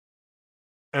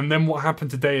 And then what happened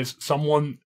today is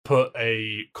someone put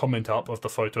a comment up of the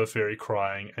photo of Theory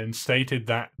crying and stated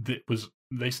that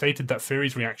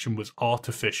Theory's reaction was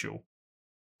artificial,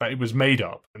 that it was made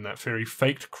up, and that Theory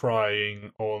faked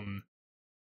crying on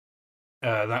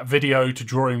that video to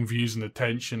draw in views and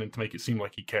attention and to make it seem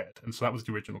like he cared. And so that was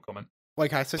the original comment. Wait,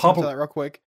 can I say something to that real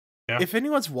quick? Yeah. If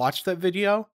anyone's watched that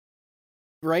video,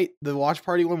 right, the watch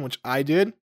party one, which I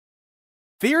did,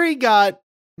 Theory got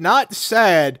not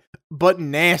sad, but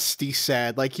nasty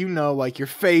sad. Like, like your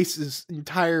face is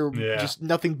just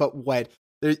nothing but wet.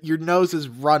 Your nose is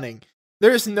running.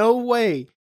 There's no way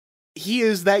he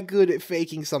is that good at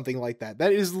faking something like that.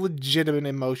 That is legitimate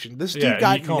emotion. This dude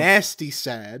got nasty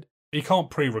sad. He can't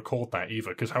pre-record that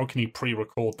either, because how can he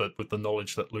pre-record that with the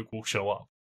knowledge that Luke will show up?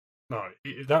 No,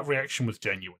 that reaction was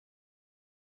genuine.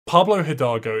 Pablo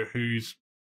Hidalgo, who's,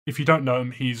 if you don't know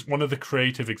him, he's one of the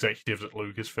creative executives at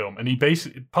Lucasfilm,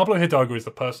 and Pablo Hidalgo is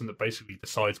the person that basically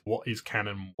decides what is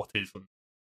canon and what isn't.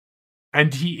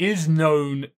 And he is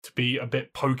known to be a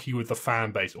bit pokey with the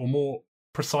fan base, or more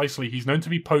precisely, he's known to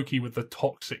be pokey with the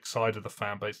toxic side of the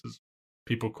fan base, as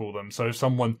people call them. So if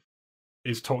someone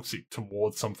is toxic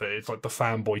towards something, it's like the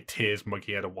fanboy tears mug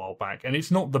he had a while back, and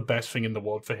it's not the best thing in the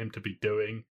world for him to be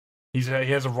doing. He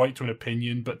has a right to an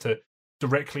opinion, but to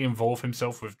directly involve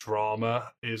himself with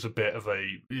drama is a bit of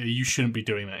you shouldn't be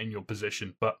doing that in your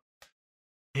position. But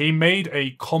he made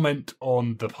a comment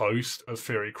on the post of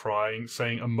Theory crying,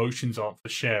 saying emotions aren't for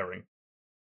sharing.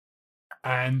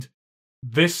 And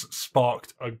this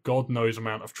sparked a god knows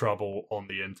amount of trouble on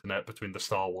the internet between the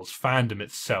Star Wars fandom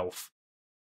itself.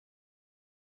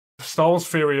 Star Wars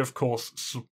Theory, of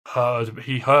course,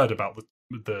 heard about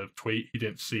the tweet. He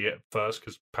didn't see it first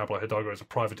because Pablo Hidalgo has a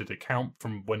privated account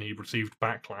from when he received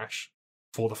backlash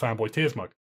for the Fanboy Tears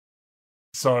mug.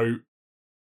 So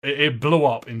it blew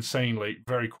up insanely,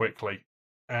 very quickly.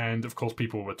 And of course,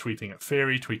 people were tweeting at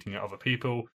Theory, tweeting at other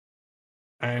people.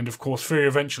 And of course, Theory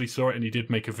eventually saw it and he did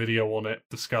make a video on it,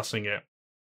 discussing it.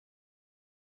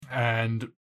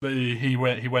 And he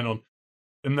went on.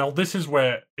 And now this is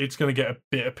where it's going to get a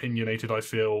bit opinionated, I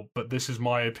feel. But this is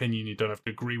my opinion. You don't have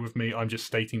to agree with me. I'm just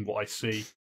stating what I see.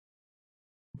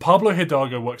 Pablo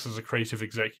Hidalgo works as a creative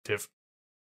executive.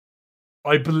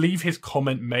 I believe his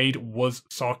comment made was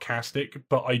sarcastic,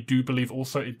 but I do believe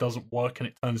also it doesn't work and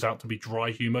it turns out to be dry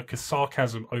humor, because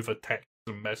sarcasm over text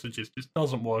and messages just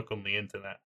doesn't work on the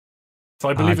internet. So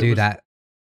I believe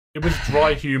it was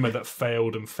dry humor that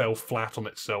failed and fell flat on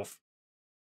itself.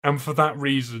 And for that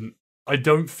reason, I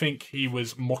don't think he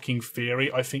was mocking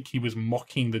Theory. I think he was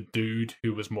mocking the dude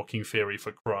who was mocking Theory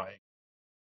for crying.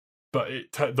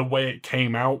 But the way it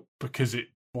came out, because it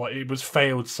was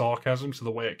failed sarcasm, so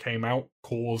the way it came out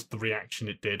caused the reaction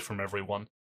it did from everyone.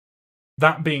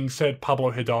 That being said,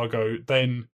 Pablo Hidalgo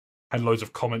then had loads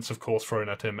of comments, of course, thrown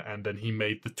at him, and then he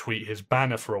made the tweet his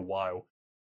banner for a while.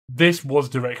 This was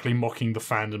directly mocking the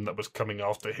fandom that was coming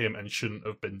after him and shouldn't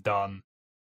have been done.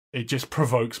 It just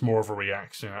provokes more of a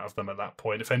reaction out of them at that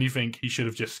point. If anything, he should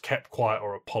have just kept quiet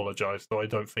or apologized, though I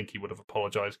don't think he would have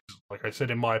apologized, because, like I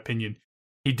said, in my opinion,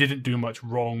 he didn't do much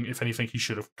wrong. If anything, he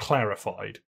should have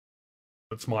clarified.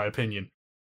 That's my opinion.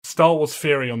 Star Wars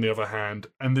Theory, on the other hand,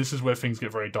 and this is where things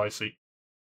get very dicey.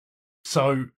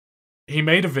 So, he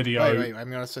made a video... Wait, I'm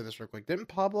going to say this real quick. Didn't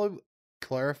Pablo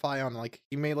clarify on,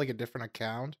 he made, a different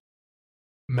account?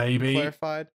 Maybe.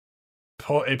 Clarified?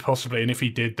 Possibly, and if he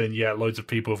did, then yeah, loads of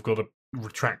people have got to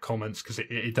retract comments, because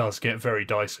it does get very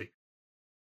dicey.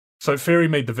 So, Theory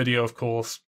made the video, of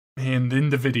course, and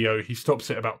in the video, he stops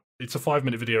it it's a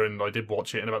 5-minute video, and I did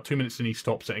watch it, and about 2 minutes in, he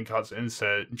stops it and cuts it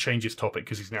and changes topic,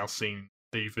 because he's now seen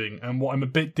the thing. And what I'm a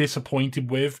bit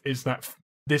disappointed with is that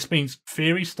this means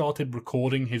Theory started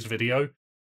recording his video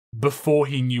before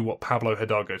he knew what Pablo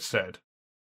Hidalgo said.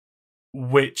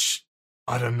 Which,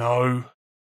 I don't know.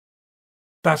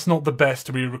 That's not the best,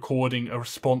 to be recording a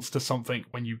response to something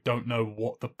when you don't know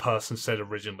what the person said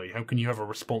originally. How can you have a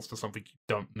response to something you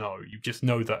don't know? You just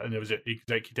know that an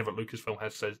executive at Lucasfilm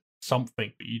has said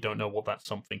something, but you don't know what that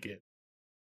something is.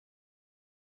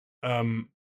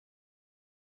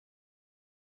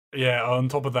 Yeah, on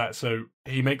top of that, so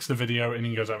he makes the video and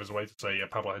he goes out of his way to say, yeah,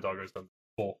 Pablo Hidalgo's done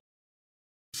this before.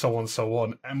 So on, so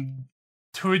on. And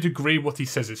to a degree, what he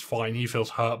says is fine. He feels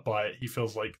hurt by it. He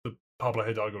feels like the Pablo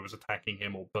Hidalgo was attacking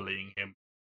him or bullying him,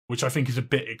 which I think is a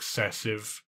bit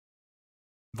excessive.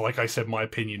 Like I said, my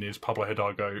opinion is Pablo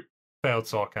Hidalgo failed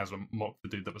sarcasm, mocked the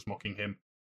dude that was mocking him.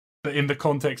 But in the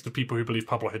context of people who believe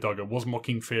Pablo Hidalgo was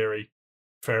mocking Theory,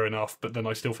 fair enough, but then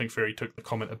I still think Theory took the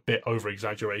comment a bit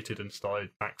over-exaggerated and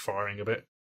started backfiring a bit.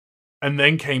 And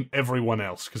then came everyone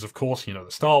else, because of course, the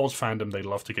Star Wars fandom, they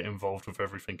love to get involved with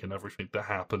everything and everything that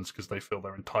happens, because they feel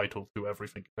they're entitled to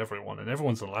everything and everyone, and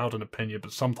everyone's allowed an opinion,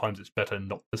 but sometimes it's better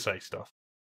not to say stuff.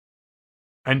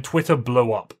 And Twitter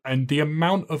blew up, and the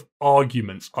amount of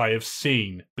arguments I have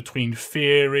seen between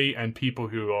Theory and people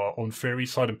who are on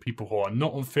Theory's side and people who are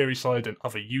not on Theory's side and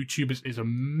other YouTubers is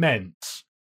immense.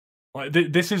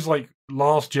 This is like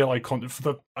Last Jedi content.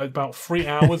 For about 3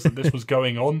 hours that this was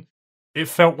going on, it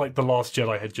felt like The Last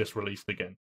Jedi had just released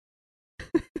again.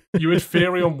 You had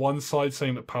Theory on one side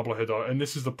saying that Pablo Hidalgo, and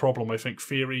this is the problem, I think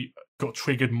Theory got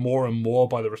triggered more and more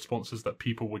by the responses that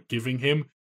people were giving him,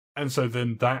 and so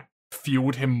then that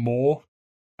fueled him more,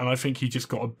 and I think he just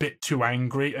got a bit too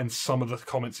angry, and some of the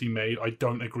comments he made I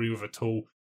don't agree with at all.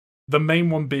 The main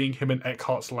one being him and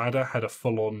Eckhart's Ladder had a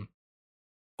full-on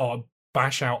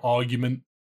bash-out argument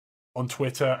on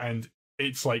Twitter, and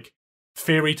it's like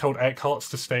Theory told Eckhart's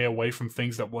to stay away from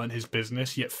things that weren't his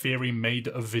business, yet Theory made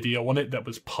a video on it that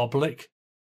was public.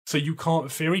 So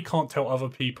Theory can't tell other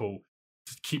people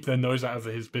to keep their nose out of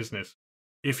his business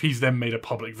if he's then made a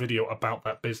public video about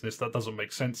that business. That doesn't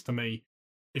make sense to me.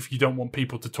 If you don't want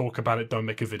people to talk about it, don't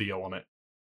make a video on it.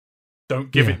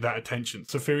 Don't give it that attention.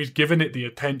 So Theory's given it the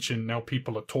attention, now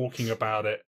people are talking about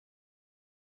it.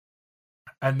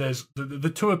 And there's the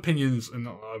two opinions, and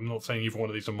I'm not saying either one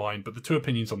of these are mine, but the two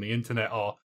opinions on the internet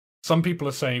are, some people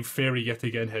are saying Theory yet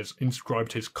again has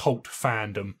inscribed his cult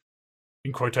fandom,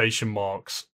 in quotation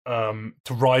marks, to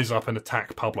rise up and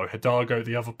attack Pablo Hidalgo.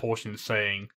 The other portion is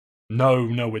saying, no,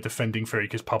 we're defending Theory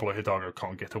because Pablo Hidalgo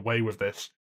can't get away with this.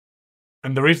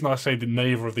 And the reason I say that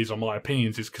neither of these are my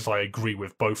opinions is because I agree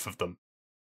with both of them.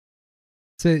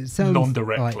 So it sounds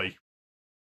non-directly.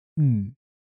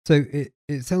 So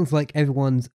it sounds like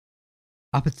everyone's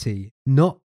uppity,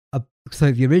 not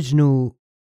so the original.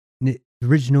 I'm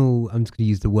just going to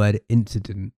use the word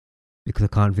incident because I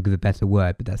can't think of a better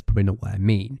word, but that's probably not what I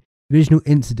mean. The original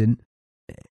incident,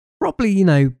 probably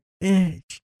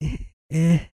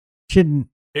shouldn't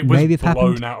It was maybe have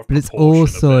happened, blown out of but it's proportion a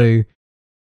also bit.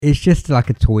 it's just like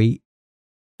a tweet,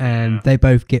 and Yeah. they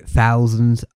both get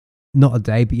thousands, not a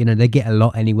day, but they get a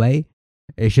lot anyway.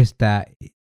 It's just that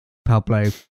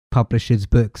Pablo publishes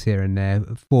books here and there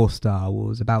for Star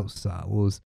Wars, about Star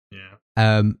Wars. Yeah.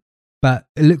 But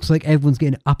it looks like everyone's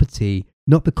getting uppity,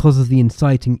 not because of the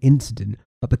inciting incident,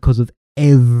 but because of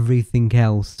everything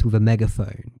else with a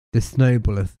megaphone, the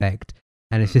snowball effect,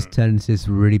 and it's just turned into this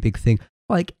really big thing,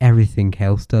 like everything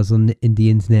else does in the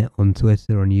internet, on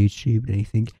Twitter, on YouTube, and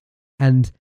anything.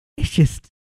 And it's just,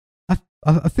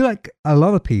 I feel like a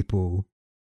lot of people,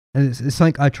 and it's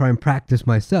like I try and practice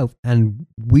myself, and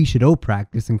we should all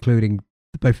practice, including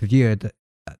both of you.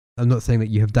 I'm not saying that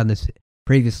you have done this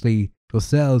previously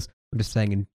yourselves. I'm just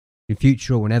saying in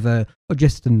future or whenever, or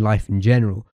just in life in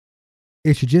general.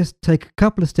 You should just take a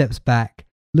couple of steps back,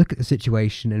 look at the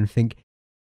situation, and think,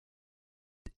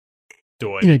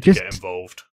 do I need to get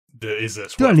involved? Is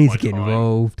this do I worth need my to get time?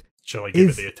 involved? Shall I give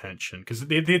it the attention? Because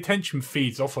the attention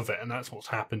feeds off of it, and that's what's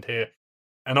happened here.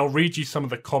 And I'll read you some of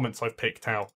the comments I've picked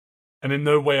out. And in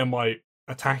no way am I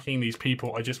attacking these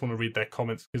people. I just want to read their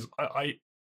comments because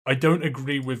I don't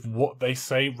agree with what they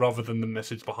say rather than the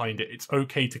message behind it. It's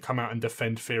okay to come out and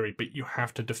defend theory, but you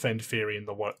have to defend theory in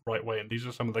the right way. And these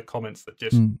are some of the comments that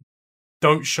just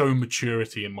don't show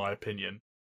maturity, in my opinion.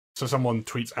 So someone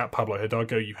tweets at Pablo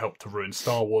Hidalgo, "You helped to ruin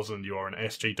Star Wars and you are an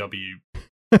SJW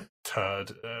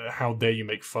turd. How dare you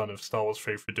make fun of Star Wars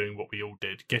theory for doing what we all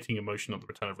did, getting emotional at the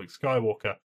return of Luke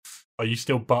Skywalker. Are you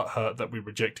still butthurt that we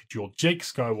rejected your Jake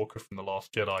Skywalker from The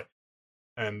Last Jedi?"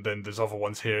 And then there's other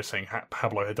ones here saying,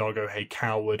 Pablo Hidalgo, "Hey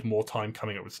coward, more time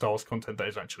coming up with Star Wars content that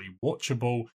is actually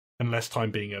watchable, and less time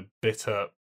being a bitter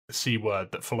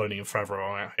C-word that Filoni and Favreau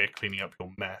are out here cleaning up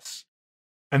your mess."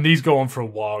 And these go on for a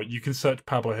while. You can search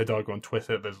Pablo Hidalgo on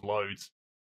Twitter, there's loads.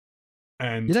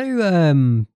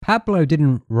 And Pablo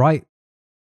didn't write.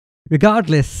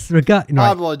 Regardless,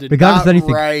 Pablo did regardless not of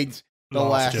anything, write The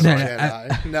Last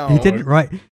Jedi. No, he didn't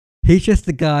write. He's just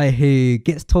the guy who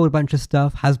gets told a bunch of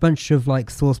stuff, has a bunch of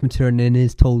source material, and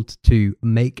is told to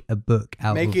make a book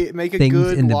out of make a things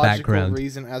good in the logical background.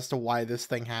 reason as to why this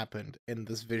thing happened in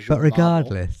this visual. But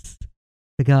regardless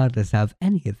of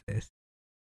any of this,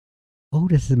 all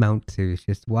this amount to is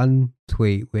just one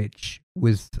tweet, which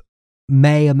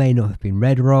may or may not have been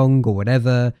read wrong or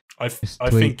whatever. I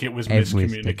think it was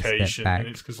miscommunication, and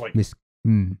it's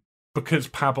because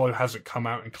Pablo hasn't come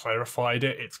out and clarified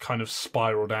it, it's kind of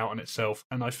spiraled out on itself.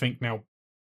 And I think now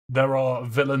there are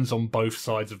villains on both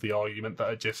sides of the argument that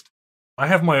are just... I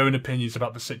have my own opinions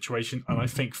about the situation, and I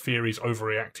think Theory's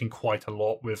overreacting quite a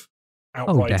lot with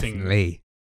outrighting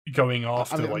going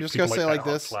after I'm just people gonna say like like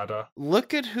this. Fladder.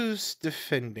 Look at who's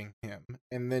defending him,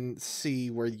 and then see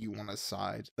where you want to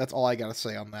side. That's all I gotta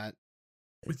say on that.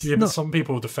 But some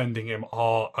people defending him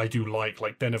I do like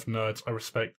Den of Nerds, I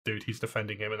respect the dude, he's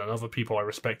defending him, and then other people I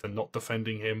respect are not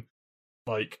defending him,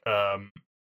 like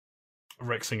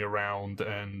Rexing Around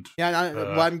and... Yeah,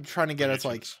 what I'm trying to get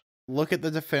is look at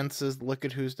the defenses, look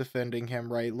at who's defending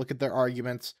him, right? Look at their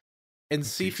arguments, and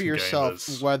see for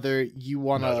yourself whether you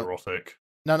want to...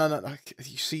 No.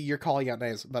 You see, you're calling out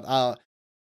names, but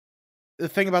the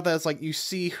thing about that is you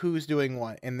see who's doing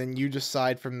what, and then you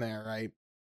decide from there, right?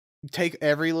 Take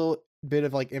every little bit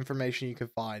of information you can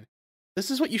find.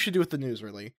 This is what you should do with the news,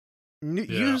 really.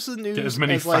 Use the news as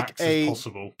many facts as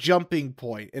possible, jumping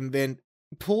point, and then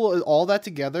pull all that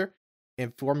together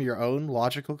and form your own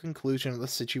logical conclusion of the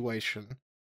situation.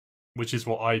 Which is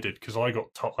what I did, because I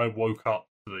woke up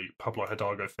to the Pablo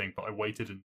Hidalgo thing, but I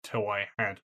waited until I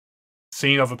had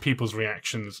seen other people's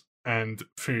reactions, and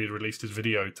Fury released his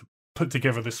video to put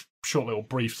together this short little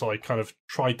brief, so I kind of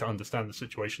tried to understand the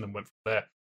situation and went from there.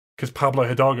 Because Pablo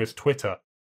Hidalgo's Twitter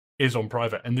is on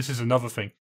private, and this is another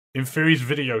thing. In Fury's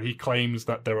video, he claims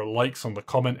that there are likes on the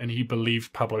comment, and he believes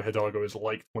Pablo Hidalgo has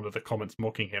liked one of the comments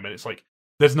mocking him, and it's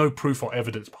there's no proof or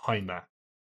evidence behind that.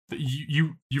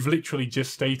 You've literally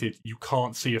just stated you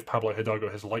can't see if Pablo Hidalgo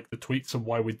has liked the tweet, so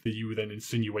why would you then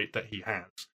insinuate that he has?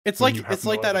 It's like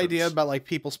that idea about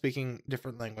people speaking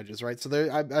different languages, right? So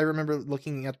I remember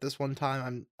looking at this one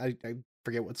time. I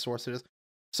forget what source it is.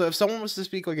 So if someone was to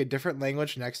speak a different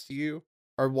language next to you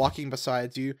or walking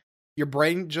beside you, your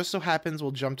brain just so happens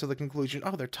will jump to the conclusion,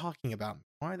 oh, they're talking about me.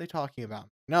 Why are they talking about me?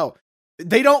 No,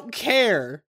 they don't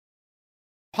care.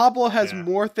 Pablo has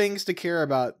more things to care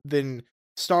about than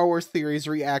Star Wars Theory's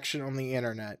reaction on the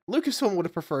internet. Lucasfilm would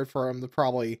have preferred for him to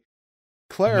probably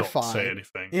clarify. Not say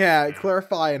anything. Yeah,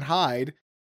 clarify and hide.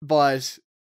 But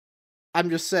I'm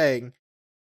just saying,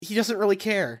 he doesn't really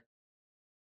care.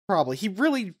 Probably. He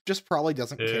really just probably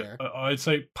doesn't care. I'd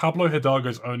say Pablo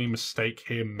Hidalgo's only mistake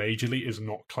here majorly is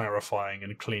not clarifying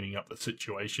and cleaning up the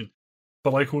situation.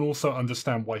 But I can also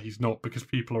understand why he's not, because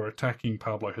people are attacking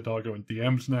Pablo Hidalgo in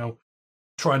DMs now,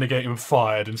 trying to get him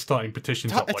fired and starting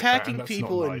petitions up like that. Attacking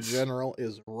people in general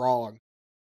is wrong.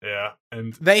 Yeah,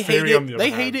 and they hate it. They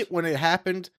hate it when it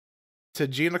happened to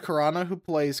Gina Carano, who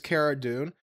plays Cara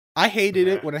Dune. I hated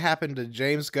it when it happened to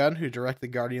James Gunn, who directed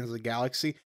Guardians of the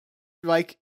Galaxy.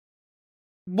 Like,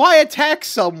 why attack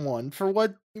someone for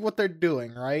what they're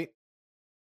doing, right?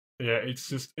 Yeah, it's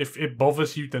just, if it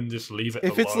bothers you, then just leave it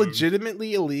alone. If it's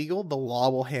legitimately illegal, the law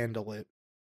will handle it.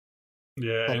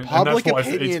 Yeah, the public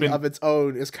opinion of its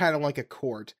own is kind of like a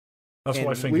court. That's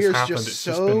what I think we're has happened. Just it's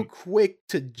so quick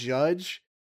to judge,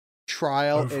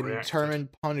 trial, and overreacted. determine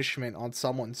punishment on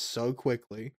someone so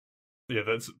quickly. Yeah,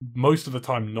 that's most of the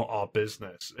time not our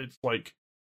business. It's like,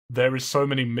 there is so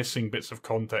many missing bits of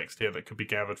context here that could be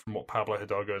gathered from what Pablo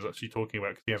Hidalgo is actually talking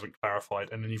about, because he hasn't clarified.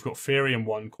 And then you've got Theory in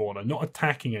one corner, not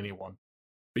attacking anyone,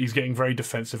 but he's getting very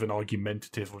defensive and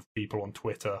argumentative with people on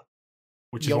Twitter,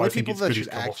 which is why I think it's good he's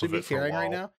come off of it for a while. The only people that should actually be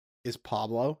caring right now is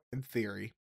Pablo and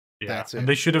Theory. Yeah, that's it. And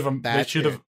they should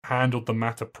have handled the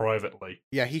matter privately.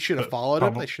 Yeah, he should have followed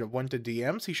him. They should have went to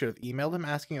DMs. He should have emailed him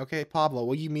asking, okay, Pablo,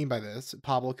 what do you mean by this?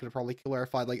 Pablo could have probably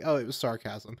clarified, like, oh, it was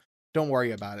sarcasm. Don't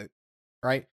worry about it.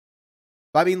 Right?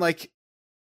 But I mean, like,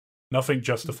 nothing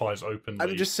justifies openly.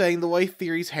 I'm just saying the way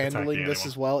Theory's handling this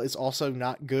as well is also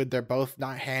not good. They're both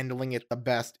not handling it the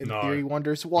best. And Theory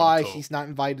wonders why he's not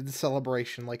invited to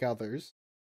Celebration like others.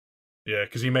 Yeah,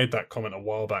 because he made that comment a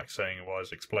while back saying, well, I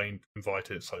was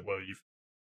invited. It's like, well,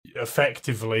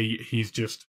 effectively, he's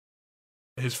just,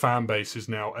 his fan base is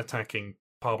now attacking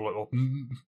Pablo, or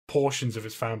portions of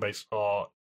his fan base are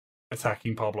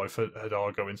attacking Pablo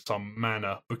Hidalgo in some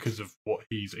manner because of what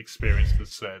he's experienced and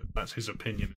said. That's his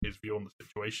opinion, his view on the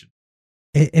situation.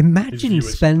 Imagine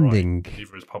spending...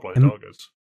 Neither is Pablo Hidalgo's.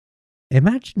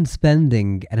 Imagine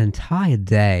spending an entire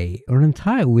day or an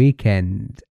entire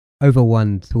weekend over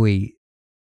one tweet.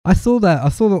 I saw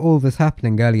that all of this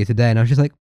happening earlier today, and I was just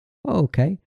like, oh,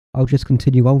 okay, I'll just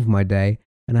continue on with my day.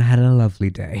 And I had a lovely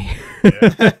day.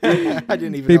 Yeah. I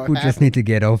didn't even People just need to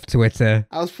get off Twitter.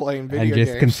 I was playing video games. And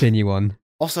just continue on.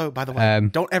 Also, by the way,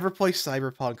 don't ever play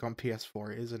Cyberpunk on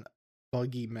PS4. It is a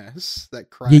buggy mess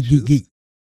that crashes.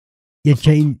 Yeah,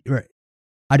 Jane, right.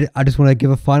 I just want to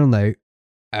give a final note.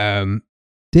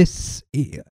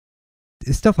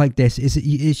 Stuff like this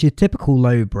is your typical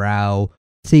lowbrow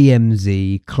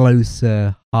TMZ,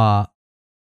 Closer, Heart,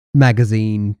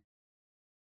 magazine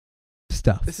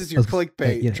stuff. This is your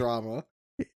clickbait drama.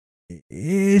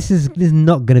 This is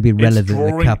not going to be relevant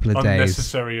in a couple of days.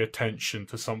 Unnecessary attention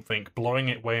to something, blowing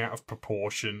it way out of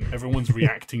proportion. Everyone's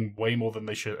reacting way more than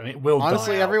they should, and it will.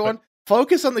 Honestly, die out, everyone,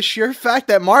 focus on the sheer fact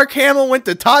that Mark Hamill went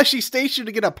to Tashi Station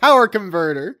to get a power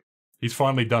converter. He's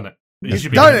finally done it. He's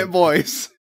done it, boys.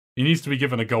 He needs to be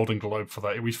given a Golden Globe for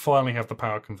that. We finally have the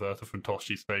power converter from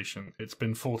Tashi Station. It's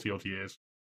been 40-odd years.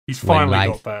 He's finally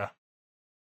got there.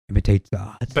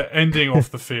 But ending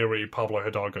off the Theory, Pablo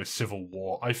Hidalgo Civil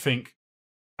War, I think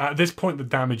at this point the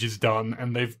damage is done,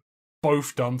 and they've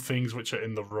both done things which are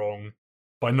in the wrong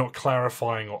by not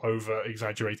clarifying or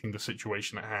over-exaggerating the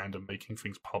situation at hand and making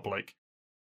things public.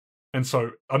 And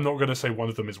so I'm not going to say one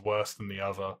of them is worse than the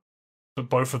other, but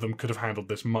both of them could have handled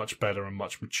this much better and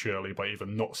much maturely by either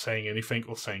not saying anything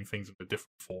or saying things in a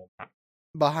different format.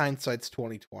 But hindsight's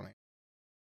 2020.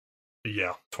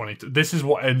 Yeah, this is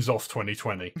what ends off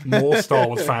 2020. More Star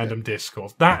Wars fandom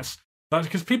discourse. That's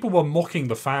because people were mocking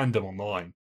the fandom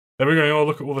online. They were going, oh,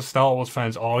 look at all the Star Wars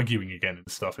fans arguing again and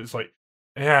stuff. It's like,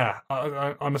 yeah,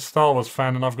 I'm a Star Wars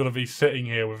fan and I've got to be sitting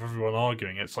here with everyone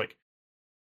arguing. It's like,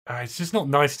 it's just not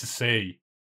nice to see.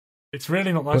 It's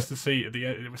really not nice to see. At the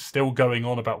end, it was still going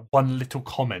on about one little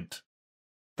comment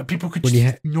that people could just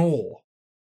ignore.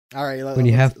 All right,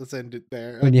 let's end it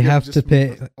there. When you have to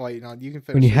put, wait, no, you can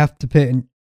finish. When you have to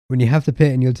put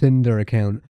in your Tinder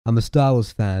account, I'm a Star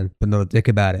Wars fan, but not a dick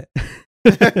about it.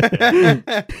 That'll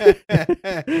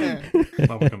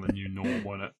become the new norm,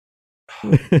 won't it?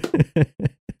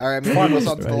 All right, moving us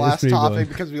on to the last topic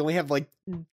because we only have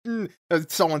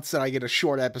someone said I get a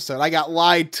short episode. I got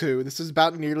lied to. This is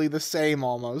about nearly the same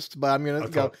almost, but I'm gonna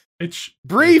go. It's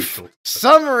brief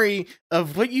summary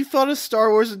of what you thought of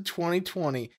Star Wars in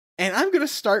 2020, and I'm gonna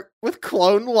start with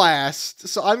Clone last.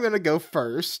 So I'm gonna go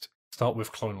first. Start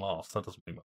with Clone last. That doesn't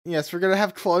mean much. Yes, we're gonna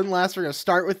have Clone last. We're gonna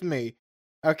start with me.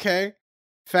 Okay.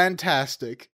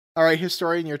 Fantastic. All right,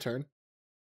 historian, your turn.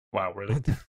 Wow, really?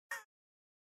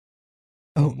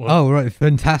 Oh, right.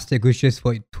 Fantastic was just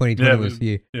what 2020 was for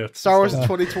you. Yeah, Star Wars in Uh,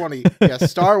 2020. Yes,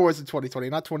 Star Wars in 2020,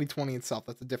 not 2020 itself.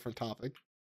 That's a different topic.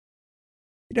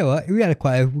 You know what? We had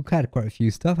quite a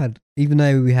few stuff. Even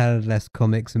though we had less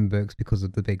comics and books because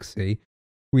of the big C,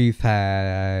 we've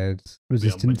had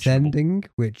Resistance unmentionable. ending,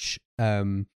 which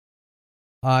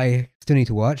I still need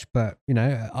to watch. But you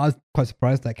know, I was quite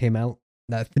surprised that came out.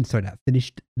 That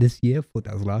finished this year. Thought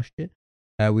that was last year.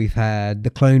 We've had the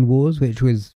Clone Wars, which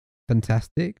was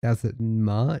fantastic. That was in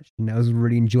March, and that was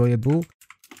really enjoyable.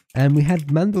 And we had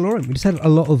Mandalorian. We just had a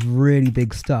lot of really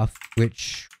big stuff,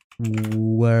 which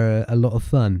were a lot of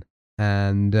fun.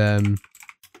 And I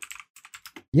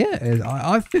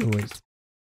feel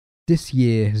this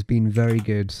year has been very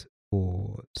good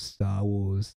for Star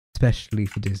Wars, especially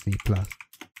for Disney Plus,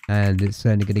 and it's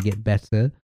certainly going to get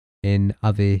better in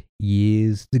other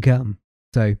years to come.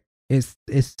 So it's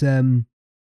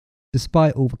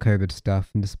despite all the COVID stuff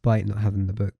and despite not having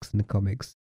the books and the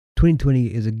comics, 2020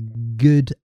 is a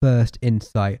good first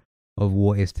insight of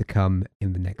what is to come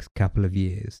in the next couple of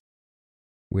years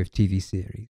with TV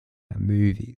series and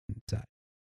movies and such.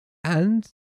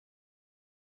 And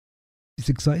it's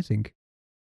exciting.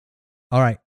 All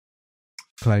right,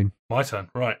 Clone. My turn,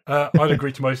 right. I'd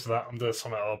agree to most of that. I'm going to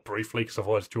sum it up briefly because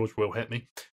otherwise George will hit me.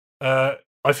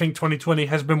 I think 2020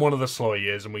 has been one of the slower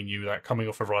years, and we knew that coming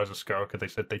off of Rise of Skywalker, they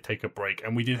said they'd take a break,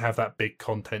 and we did have that big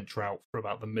content drought for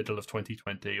about the middle of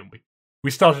 2020, and we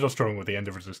started off strong with the end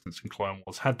of Resistance and Clone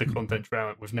Wars, had the content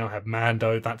drought, we've now had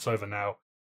Mando, that's over now,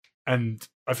 and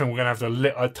I think we're going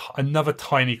to have another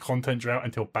tiny content drought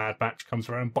until Bad Batch comes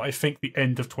around, but I think the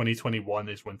end of 2021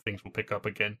 is when things will pick up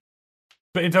again.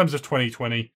 But in terms of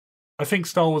 2020, I think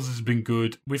Star Wars has been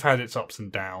good. We've had its ups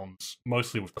and downs,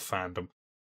 mostly with the fandom.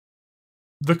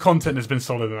 The content has been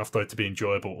solid enough, though, to be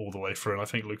enjoyable all the way through, and I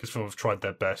think Lucasfilm have tried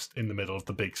their best in the middle of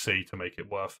the big C to make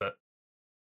it worth it.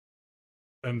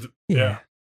 And, yeah.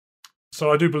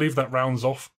 So I do believe that rounds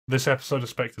off this episode of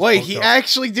Spectres. Wait, podcast. he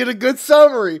actually did a good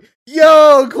summary.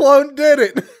 Yo, Clone did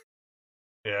it.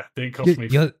 Yeah, didn't cost me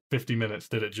You're- 50 minutes,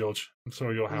 did it, George? I'm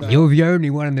sorry you're happy. No. You're the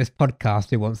only one in this podcast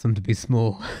who wants them to be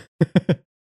small.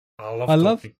 I love I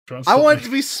talking. want it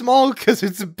to be small because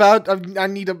it's about. I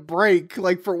need a break,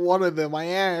 like for one of them. I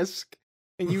ask,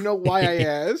 and you know why I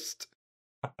asked.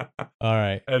 All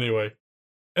right. Anyway,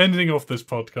 ending off this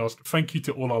podcast, thank you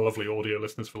to all our lovely audio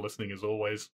listeners for listening as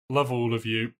always. Love all of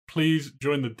you. Please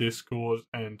join the Discord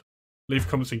and leave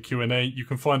comments in Q&A. You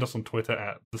can find us on Twitter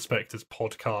at the Spectres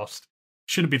Podcast.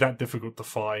 Shouldn't be that difficult to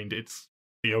find. It's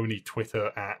the only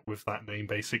Twitter with that name,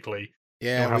 basically.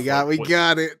 Yeah, we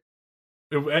got it.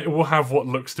 It will have what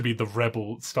looks to be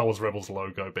the Star Wars Rebels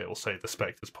logo, but it will say the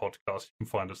Spectres Podcast. You can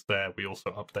find us there. We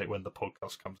also update when the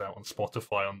podcast comes out on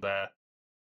Spotify on there,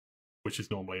 which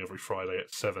is normally every Friday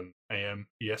at 7 a.m.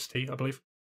 EST, I believe.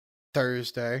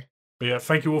 Thursday. But yeah,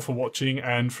 thank you all for watching,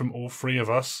 and from all three of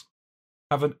us,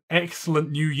 have an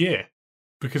excellent new year,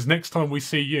 because next time we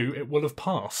see you, it will have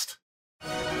passed.